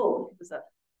because, oh, it was a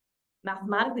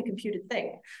mathematically computed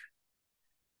thing.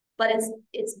 But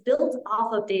it's built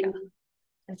off of data.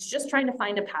 And it's just trying to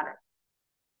find a pattern.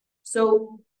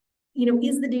 So,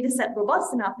 is the data set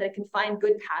robust enough that it can find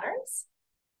good patterns?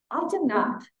 Often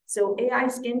not. So AI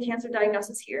skin cancer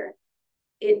diagnosis here,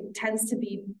 it tends to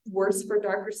be worse for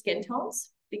darker skin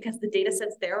tones because the data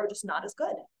sets there are just not as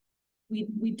good.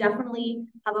 We definitely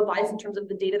have a bias in terms of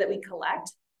the data that we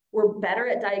collect. We're better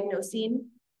at diagnosing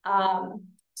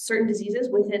certain diseases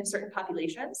within certain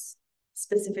populations,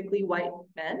 specifically white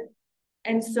men.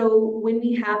 And so when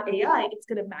we have AI, it's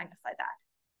going to magnify that.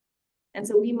 And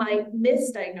so we might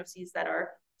miss diagnoses that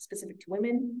are specific to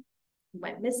women. We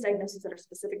might miss diagnoses that are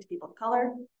specific to people of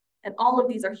color. And all of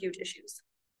these are huge issues.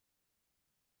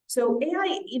 So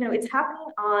AI, it's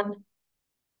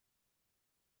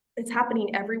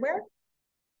happening everywhere.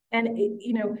 And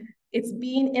it's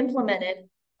being implemented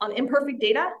on imperfect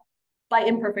data by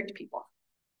imperfect people.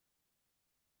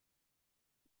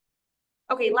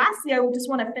 Okay, lastly, I just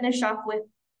want to finish off with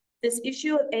this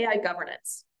issue of AI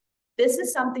governance. This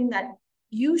is something that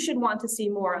you should want to see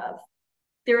more of.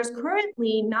 There is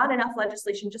currently not enough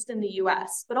legislation just in the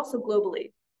US, but also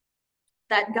globally,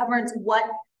 that governs what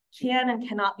can and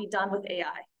cannot be done with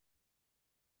AI.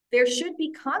 There should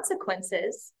be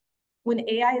consequences when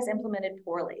AI is implemented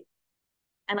poorly.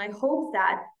 And I hope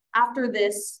that after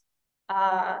this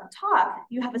talk,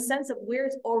 you have a sense of where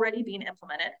it's already being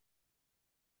implemented,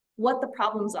 what the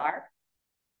problems are,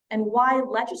 and why the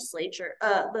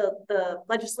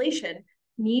legislation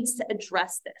needs to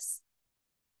address this.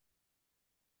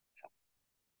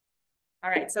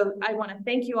 All right, so I want to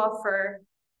thank you all for,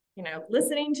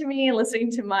 listening to me and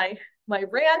listening to my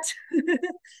rant.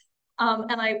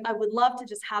 And I would love to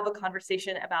just have a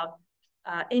conversation about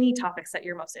any topics that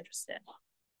you're most interested in.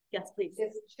 Yes, please.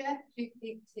 Is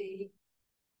ChatGPT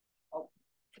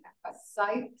a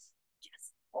site?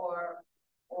 Yes. Or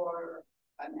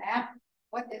an app?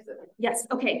 What is it? Yes,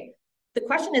 okay. The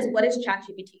question is, what is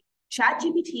ChatGPT?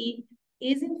 ChatGPT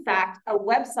is in fact a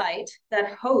website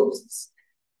that hosts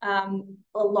a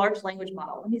large language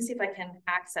model. Let me see if I can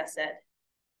access it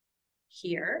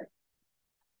here.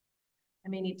 I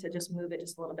may need to just move it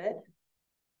just a little bit.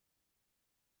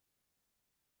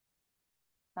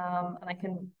 And I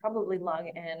can probably log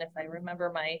in if I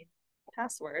remember my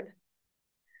password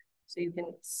so you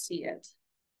can see it.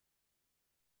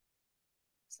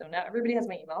 So now everybody has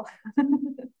my email.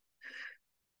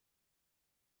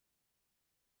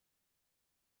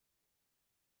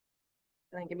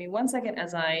 And then give me 1 second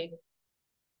as I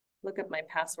look up my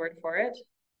password for it.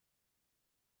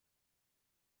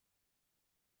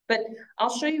 But I'll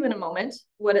show you in a moment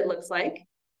what it looks like.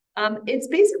 It's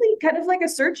basically kind of like a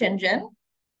search engine,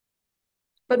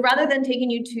 but rather than taking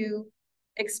you to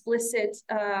explicit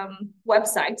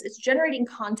websites, it's generating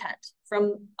content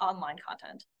from online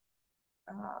content.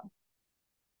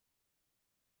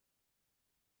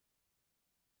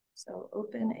 So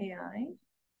OpenAI.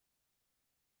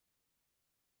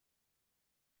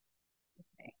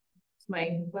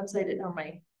 My website or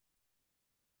my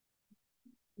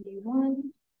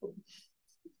one.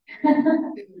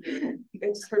 I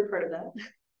just heard part of that.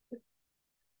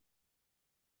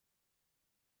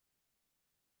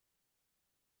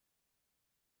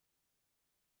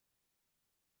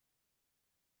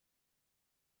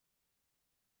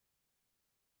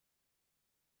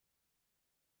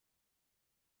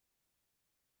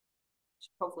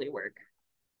 Should hopefully work.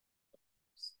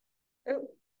 Oh.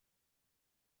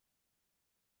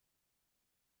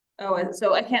 Oh, and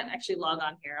so I can't actually log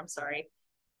on here. I'm sorry.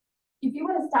 If you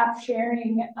want to stop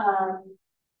sharing,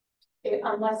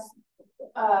 unless,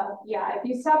 yeah, if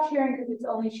you stop sharing because it's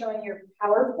only showing your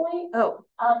PowerPoint. Oh.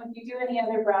 If you do any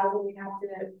other browsing, you have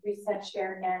to reset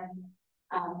share again,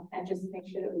 and just make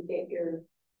sure that we get your.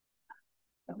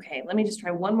 Okay, let me just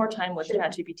try one more time with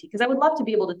ChatGPT, because I would love to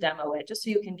be able to demo it just so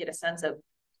you can get a sense of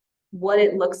what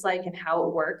it looks like and how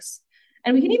it works.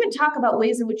 And we can even talk about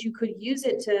ways in which you could use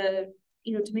it to,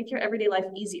 you know, to make your everyday life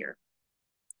easier.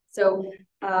 So,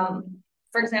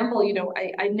 for example, you know,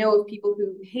 I know of people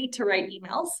who hate to write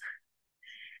emails,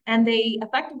 and they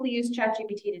effectively use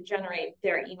ChatGPT to generate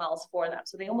their emails for them.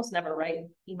 So they almost never write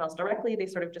emails directly. They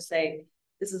sort of just say,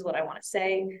 this is what I want to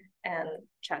say, and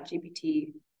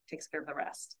ChatGPT takes care of the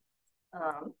rest.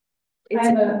 I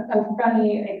have a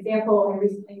funny example. I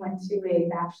recently went to a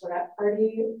bachelorette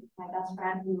party with my best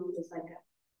friend who was like a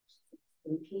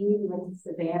spooky. We went to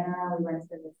Savannah, we went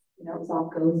to this, you know, it was all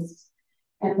ghosts.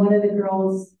 And one of the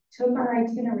girls took our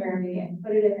itinerary and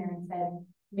put it in there and said,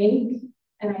 make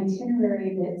an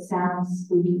itinerary that sounds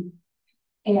spooky.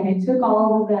 And it took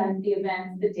all of the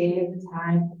events, the day, the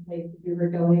time, the place that we were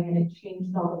going, and it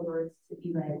changed all the words to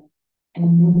be like,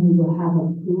 and then we will have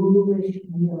a ghoulish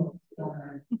meal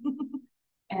together.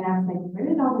 And I was like, where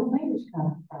did all this language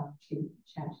come from? She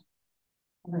checked.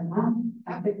 I'm like, wow,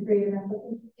 that's a creative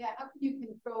application. Yeah, how can you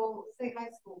control, say,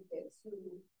 high school kids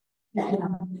who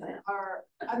are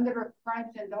under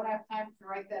crunch and don't have time to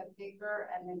write that paper,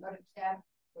 and then go to chat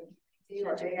with GPT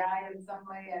or AI in some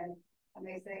way, and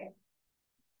they say,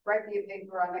 write me a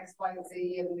paper on X, Y,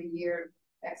 Z in the year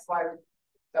X, Y,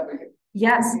 W.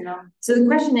 Yes. You know? So the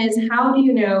question is, how do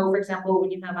you know, for example,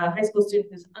 when you have a high school student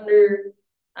who's under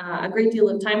a great deal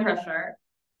of time pressure,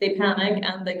 they panic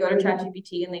and they go to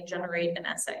ChatGPT and they generate an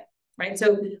essay, right?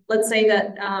 So let's say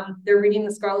that they're reading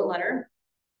the Scarlet Letter.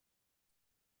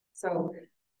 So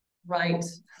write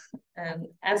an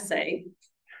essay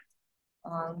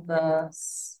on the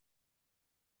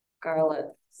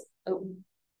Scarlet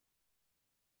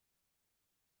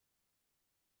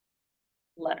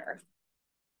Letter.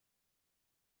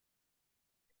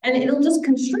 And it'll just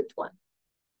constrict one.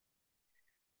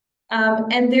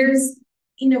 And there's,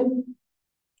 you know,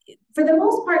 for the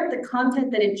most part, the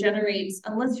content that it generates,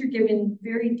 unless you're given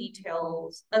very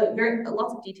details,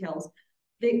 lots of details,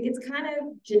 it's kind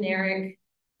of generic.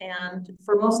 And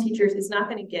for most teachers, it's not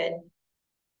going to get,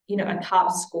 you know, a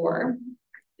top score.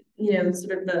 You know,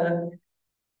 sort of the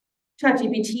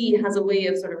ChatGPT has a way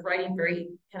of sort of writing very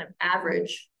kind of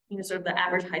average, you know, sort of the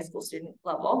average high school student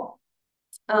level.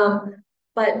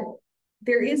 But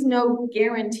there is no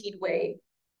guaranteed way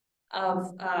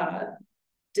of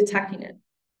detecting it.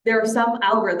 There are some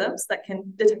algorithms that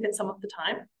can detect it some of the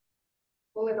time.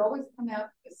 Will it always come out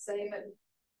the same if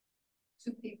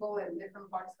two people in different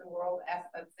parts of the world ask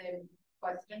that same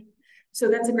question? So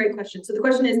that's a great question. So the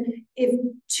question is, if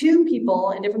two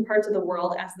people in different parts of the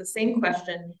world ask the same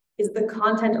question, is the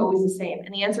content always the same?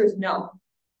 And the answer is no.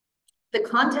 The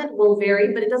content will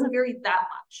vary, but it doesn't vary that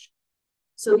much.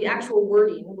 So the actual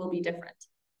wording will be different.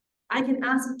 I can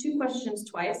ask two questions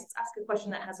twice. Let's ask a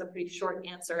question that has a pretty short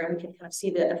answer, and we can kind of see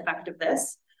the effect of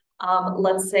this.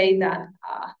 Let's say that,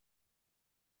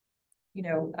 you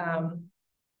know,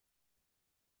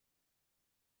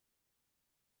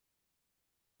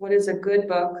 what is a good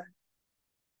book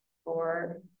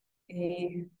for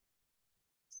a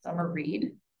summer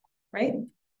read, right?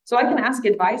 So I can ask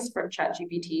advice from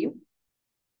ChatGPT.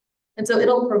 And so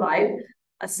it'll provide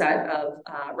a set of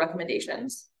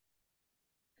recommendations.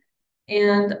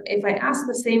 And if I ask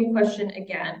the same question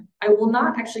again, I will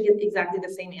not actually get exactly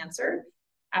the same answer.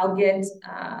 I'll get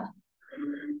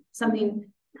something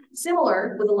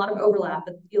similar with a lot of overlap,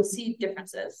 but you'll see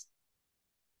differences.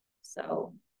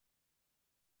 So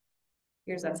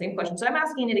here's that same question. So I'm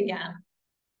asking it again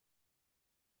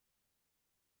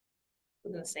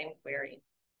within the same query.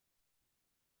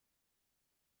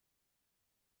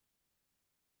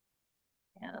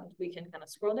 And we can kind of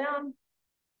scroll down,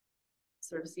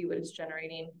 sort of see what it's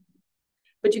generating.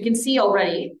 But you can see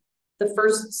already the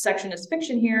first section is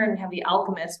fiction here, and we have The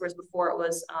Alchemist, whereas before it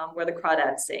was Where the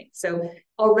Crawdads Sing. So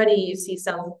already you see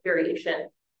some variation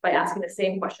by asking the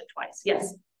same question twice.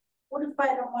 Yes. What if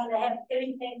I don't want to have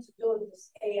anything to do with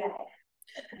this AI?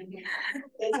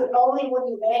 Is it only when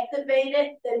you activate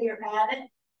it, then you're at it?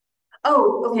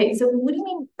 Oh, okay. So what do you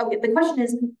mean? Okay, the question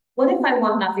is, what if I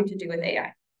want nothing to do with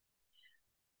AI?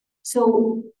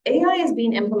 So AI is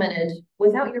being implemented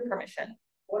without your permission.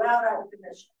 Without our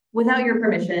permission. Without your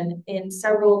permission in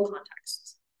several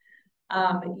contexts.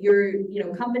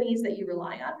 Your companies that you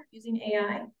rely on are using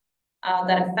AI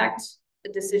that affect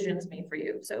the decisions made for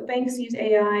you. So banks use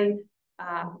AI,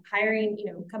 hiring,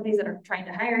 companies that are trying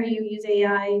to hire you use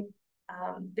AI.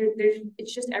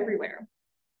 It's just everywhere.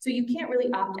 So you can't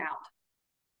really opt out.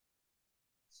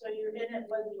 So you're in it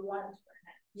whether you want to or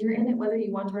not. You're in it whether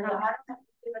you want to or So not. I don't have to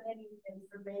give it any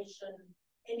information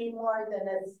any more than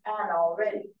it's on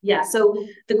already. Yeah, so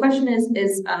the question is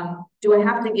do I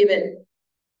have to give it,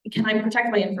 can I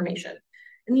protect my information?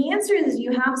 And the answer is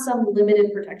you have some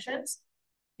limited protections.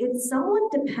 It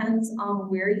somewhat depends on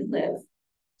where you live.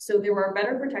 So there are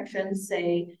better protections,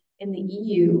 say, in the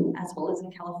EU as well as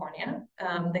in California.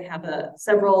 They have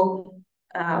several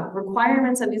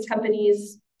requirements of these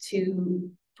companies to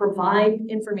provide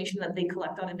information that they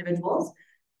collect on individuals.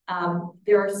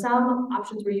 There are some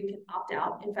options where you can opt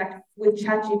out. In fact, with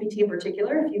ChatGPT in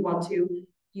particular, if you want to,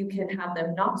 you can have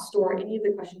them not store any of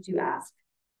the questions you ask.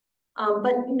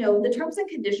 But the terms and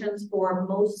conditions for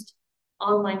most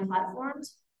online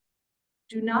platforms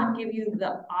do not give you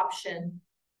the option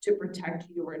to protect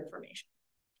your information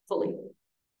fully.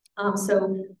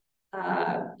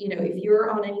 If you're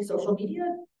on any social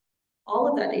media, all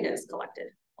of that data is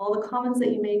collected. All the comments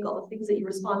that you make, all the things that you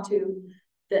respond to,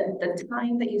 the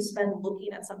time that you spend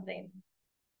looking at something,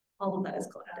 all of that is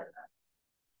collected.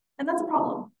 And that's a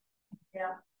problem.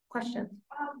 Yeah. Question.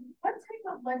 What type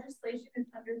of legislation is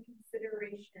under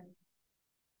consideration?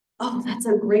 Oh, that's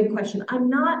a great question. I'm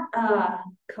not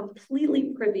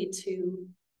completely privy to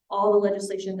all the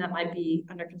legislation that might be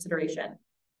under consideration.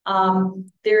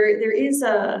 There is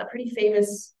a pretty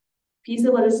famous piece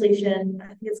of legislation.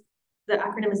 I think the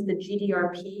acronym is the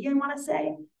GDPR, I want to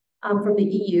say, from the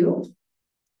EU.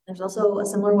 There's also a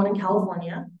similar one in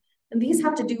California. And these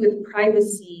have to do with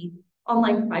privacy,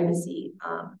 online privacy,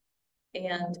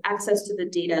 and access to the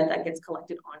data that gets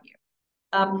collected on you.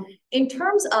 In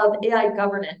terms of AI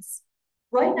governance,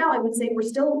 right now I would say we're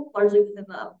still largely within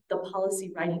the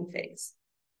policy writing phase.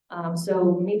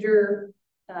 So major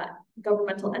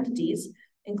governmental entities,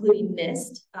 including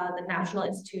NIST, the National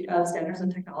Institute of Standards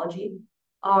and Technology,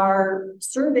 are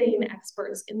surveying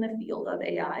experts in the field of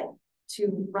AI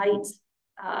to write,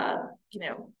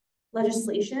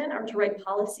 legislation or to write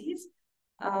policies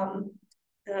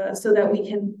so that we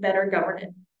can better govern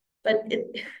it. But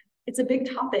it's a big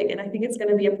topic, and I think it's going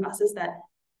to be a process that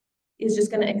is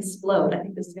just going to explode. I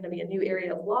think this is going to be a new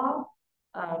area of law.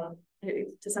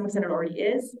 To some extent, it already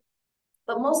is.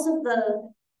 But most of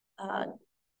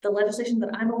the legislation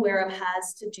that I'm aware of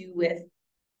has to do with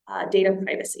data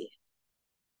privacy.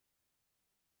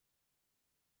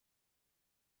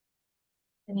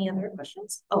 Any other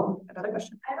questions? Oh, another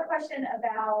question. I have a question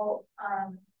about,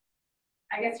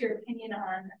 I guess, your opinion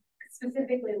on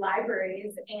specifically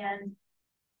libraries and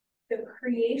the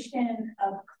creation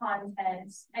of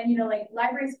content. And, like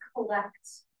libraries collect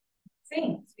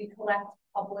things. We collect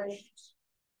published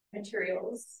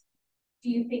materials. Do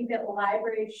you think that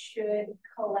libraries should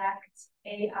collect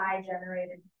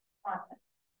AI-generated content?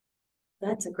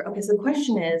 That's a great, okay, so the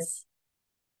question is,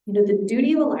 the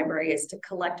duty of a library is to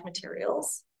collect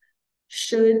materials.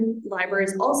 Should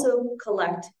libraries also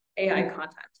collect AI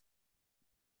content?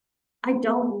 I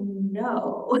don't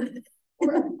know.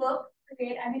 Or a book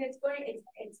created,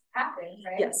 it's happening,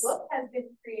 right? Yes. A book has been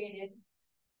created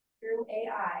through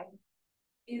AI.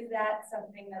 Is that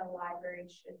something that a library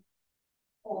should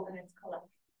hold in its collection?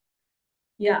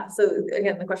 Yeah, so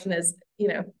again, the question is,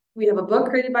 we have a book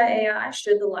created by AI.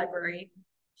 Should the library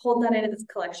hold that in its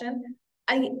collection?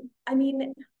 I mean,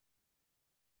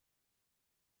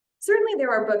 certainly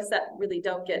there are books that really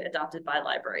don't get adopted by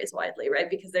libraries widely, right?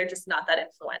 Because they're just not that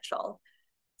influential.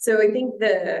 So I think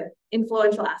the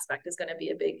influential aspect is going to be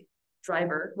a big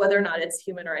driver, whether or not it's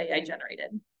human or AI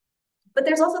generated. But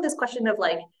there's also this question of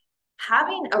like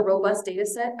having a robust data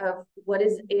set of what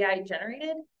is AI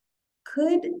generated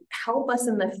could help us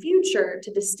in the future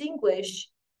to distinguish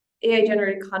AI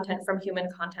generated content from human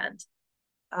content.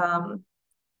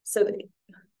 So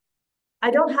I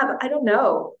don't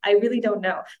know. I really don't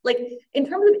know. Like in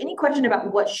terms of any question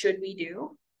about what should we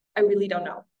do, I really don't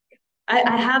know.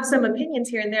 I have some opinions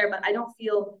here and there, but I don't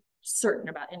feel certain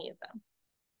about any of them.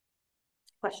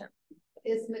 Question.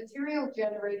 Is material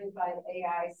generated by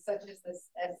AI such as this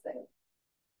essay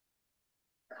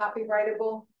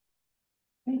copyrightable?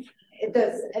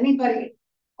 Does anybody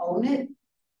own it?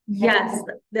 Yes,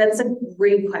 that's a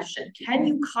great question. Can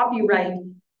you copyright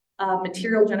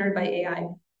material generated by AI?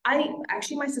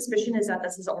 My suspicion is that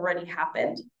this has already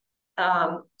happened,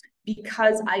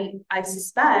 because I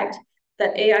suspect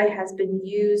that AI has been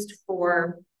used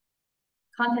for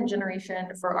content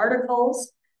generation for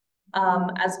articles,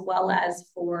 as well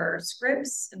as for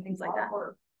scripts and things like that.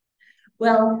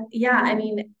 Well, yeah, I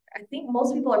mean, I think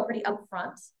most people are pretty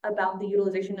upfront about the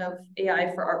utilization of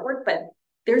AI for artwork, but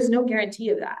there's no guarantee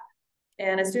of that.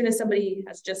 And as soon as somebody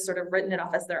has just sort of written it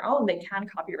off as their own, they can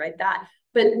copyright that.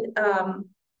 But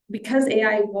because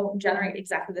AI won't generate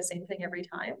exactly the same thing every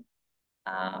time,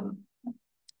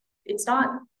 it's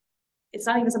not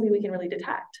even something we can really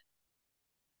detect.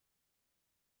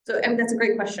 So, I mean, that's a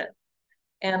great question.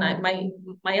 And my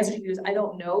answer to you is I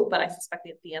don't know, but I suspect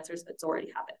that the answer is it's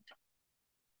already happened.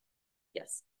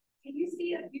 Yes. Do you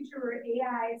see a future where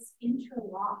AIs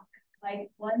interlock, like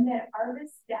one that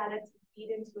harvests data to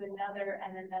feed into another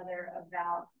and another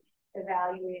about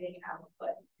evaluating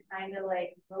output, kind of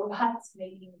like robots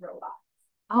making robots?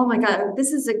 Oh my God,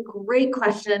 this is a great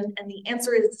question. And the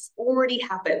answer is this already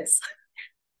happens.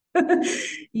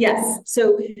 Yes.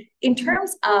 So in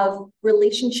terms of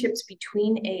relationships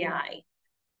between AI,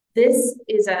 this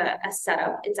is a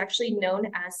setup. It's actually known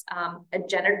as a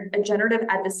generative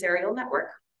adversarial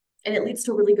network, and it leads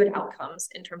to really good outcomes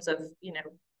in terms of,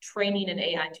 training an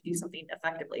AI to do something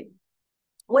effectively.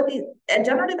 A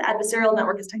generative adversarial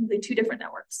network is technically two different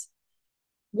networks.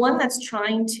 One that's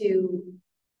trying to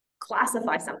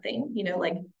classify something,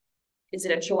 like, is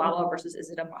it a chihuahua versus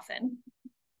is it a muffin?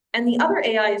 And the other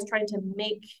AI is trying to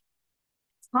make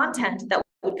content that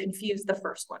would confuse the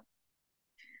first one.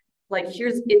 Like,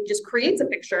 it just creates a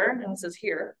picture and says,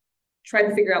 here, try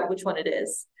to figure out which one it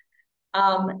is.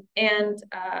 And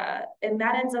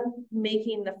that ends up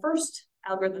making the first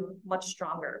algorithm much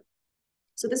stronger.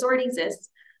 So this already exists.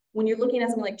 When you're looking at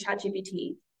something like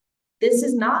ChatGPT, this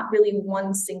is not really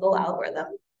one single algorithm.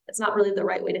 It's not really the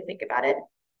right way to think about it.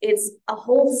 It's a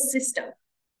whole system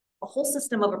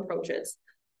of approaches.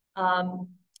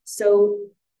 So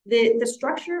the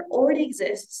structure already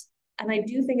exists. And I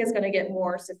do think it's going to get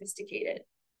more sophisticated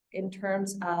in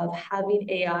terms of having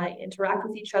AI interact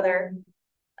with each other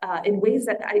in ways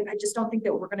that I just don't think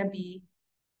that we're going to be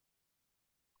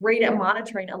great at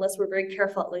monitoring unless we're very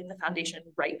careful at laying the foundation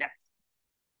right now.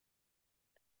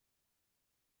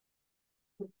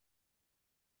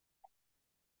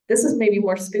 This is maybe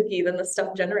more spooky than the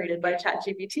stuff generated by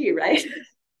ChatGPT, right?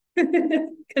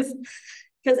 Because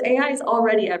AI is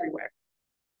already everywhere.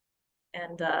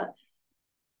 And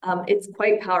it's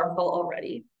quite powerful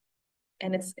already,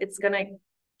 and it's gonna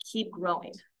keep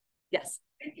growing. Yes.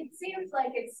 It seems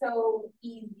like it's so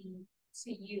easy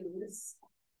to use,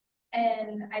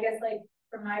 and I guess, like,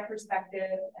 from my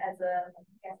perspective as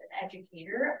an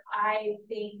educator, I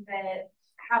think that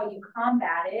how you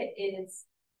combat it is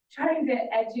trying to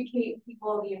educate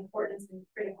people the importance of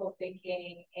critical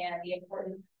thinking and the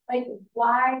importance, like,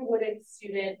 why would a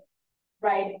student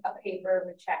write a paper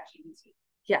with ChatGPT?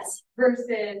 Yes.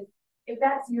 Versus if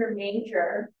that's your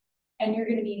major and you're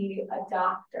going to be a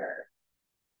doctor,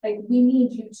 like, we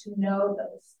need you to know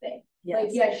those things. Yes. Like,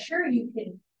 yeah, sure, you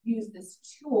can use this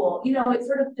tool. It's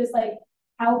sort of just like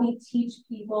how we teach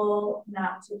people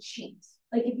not to cheat.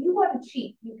 Like, if you want to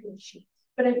cheat, you can cheat.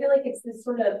 But I feel like it's this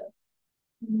sort of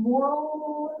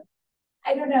moral,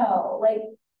 I don't know, like,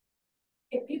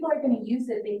 if people are going to use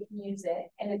it, they can use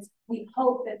it. And we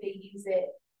hope that they use it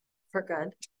for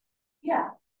good. Yeah.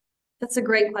 That's a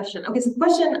great question. Okay, so the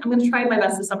question, I'm going to try my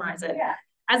best to summarize it. Yeah.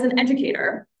 As an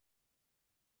educator,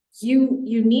 you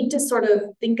need to sort of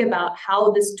think about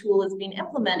how this tool is being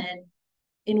implemented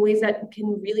in ways that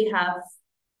can really have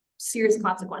serious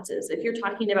consequences. If you're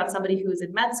talking about somebody who is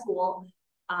in med school,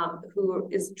 who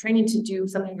is training to do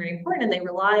something very important, and they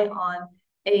rely on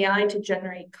AI to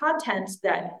generate content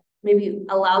that maybe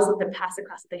allows them to pass a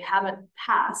class that they haven't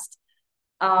passed,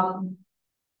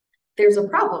 there's a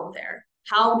problem there.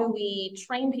 How do we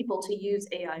train people to use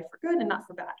AI for good and not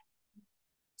for bad?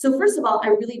 So first of all, I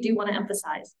really do want to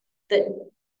emphasize that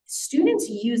students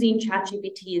using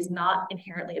ChatGPT is not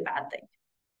inherently a bad thing.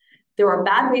 There are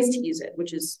bad ways to use it,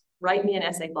 which is write me an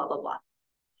essay, blah, blah, blah.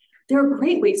 There are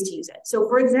great ways to use it. So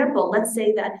for example, let's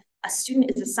say that a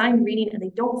student is assigned reading and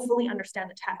they don't fully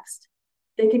understand the text.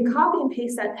 They can copy and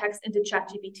paste that text into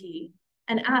ChatGPT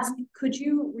and ask, could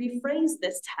you rephrase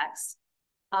this text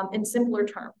in simpler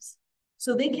terms?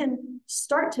 So they can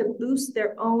start to boost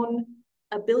their own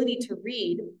ability to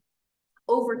read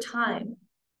over time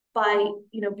by,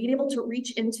 being able to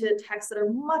reach into texts that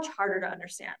are much harder to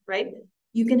understand, right?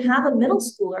 You can have a middle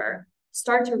schooler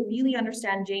start to really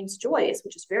understand James Joyce,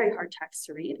 which is very hard text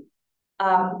to read,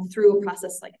 through a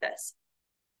process like this.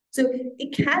 So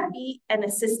it can be an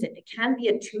assistant, it can be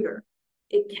a tutor,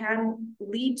 it can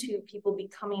lead to people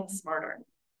becoming smarter.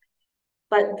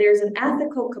 But there's an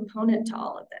ethical component to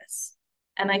all of this.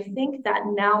 And I think that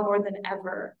now more than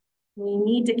ever, we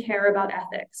need to care about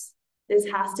ethics. This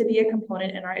has to be a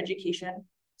component in our education,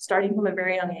 starting from a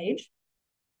very young age.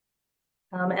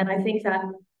 And I think that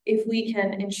if we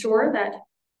can ensure that,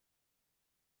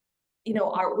 you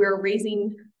know, we're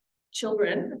raising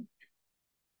children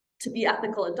to be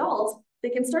ethical adults, they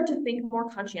can start to think more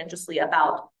conscientiously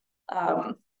about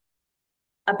AI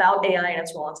and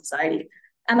its role in society.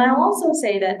 And I'll also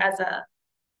say that as a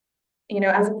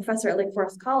professor at Lake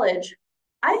Forest College,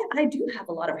 I do have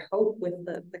a lot of hope with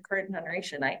the current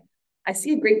generation. I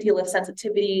see a great deal of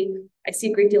sensitivity. I see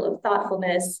a great deal of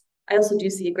thoughtfulness. I also do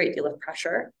see a great deal of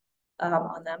pressure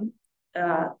on them.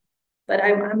 But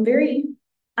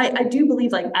I do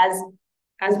believe, like,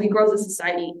 as we grow as a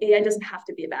society, AI doesn't have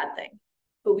to be a bad thing,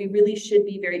 but we really should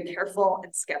be very careful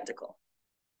and skeptical.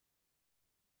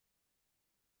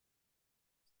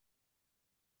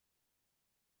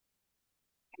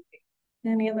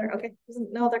 Any other, okay,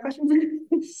 no other questions?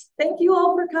 Thank you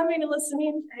all for coming and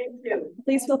listening. Thank you.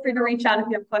 Please feel free to reach out if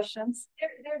you have questions.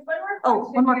 There's one more question.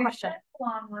 Oh, one more question.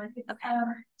 Long one. Okay.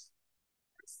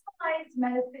 Personalized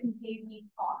medicine gave me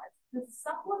pause. The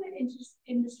supplement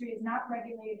industry is not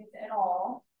regulated at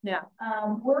all. Yeah.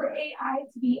 Were AI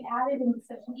to be added into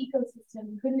such an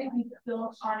ecosystem, couldn't it be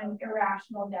built on an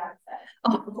irrational data set?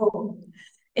 Oh,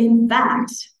 in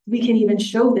fact, we can even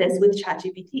show this with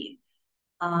ChatGPT.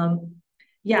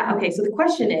 Yeah, okay, so the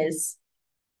question is,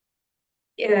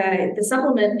 the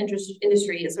supplement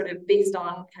industry is sort of based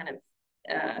on kind of,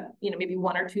 maybe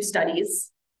one or two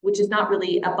studies, which is not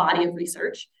really a body of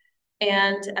research.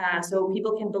 And so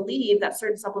people can believe that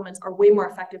certain supplements are way more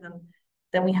effective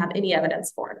than we have any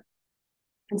evidence for.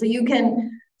 And so you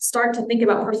can start to think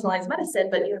about personalized medicine,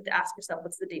 but you have to ask yourself,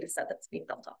 what's the data set that's being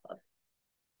built off of?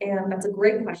 And that's a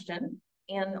great question.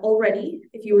 And already,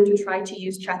 if you were to try to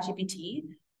use ChatGPT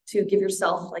to give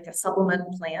yourself like a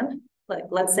supplement plan, like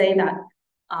let's say that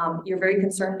you're very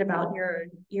concerned about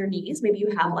your knees, maybe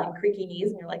you have like creaky knees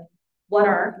and you're like, what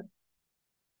are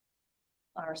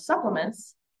our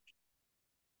supplements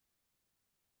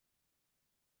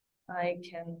I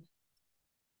can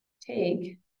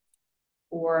take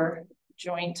for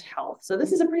joint health? So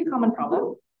this is a pretty common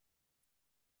problem.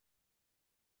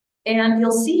 And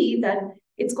you'll see that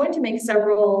it's going to make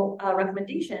several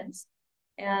recommendations.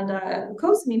 And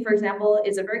glucosamine, for example,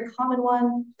 is a very common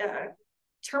one.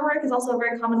 Turmeric is also a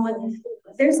very common one.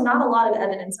 There's not a lot of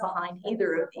evidence behind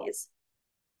either of these.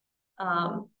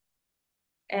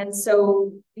 And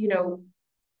so, you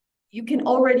can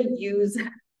already use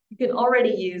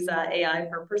AI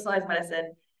for personalized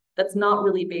medicine that's not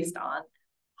really based on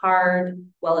hard,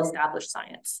 well-established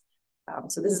science.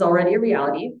 So this is already a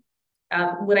reality.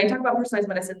 When I talk about personalized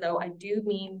medicine, though, I do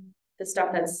mean the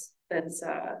stuff that's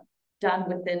done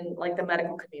within like the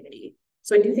medical community.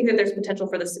 So I do think that there's potential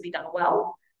for this to be done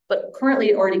well, but currently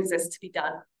it already exists to be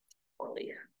done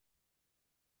poorly.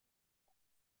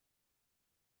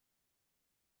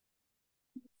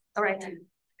 All right.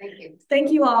 Thank you.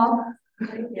 Thank you all.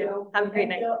 Thank you. Have a great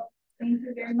night. Thank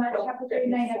you very much. Have a great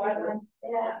night, everyone.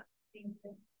 Yeah. Thank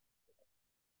you.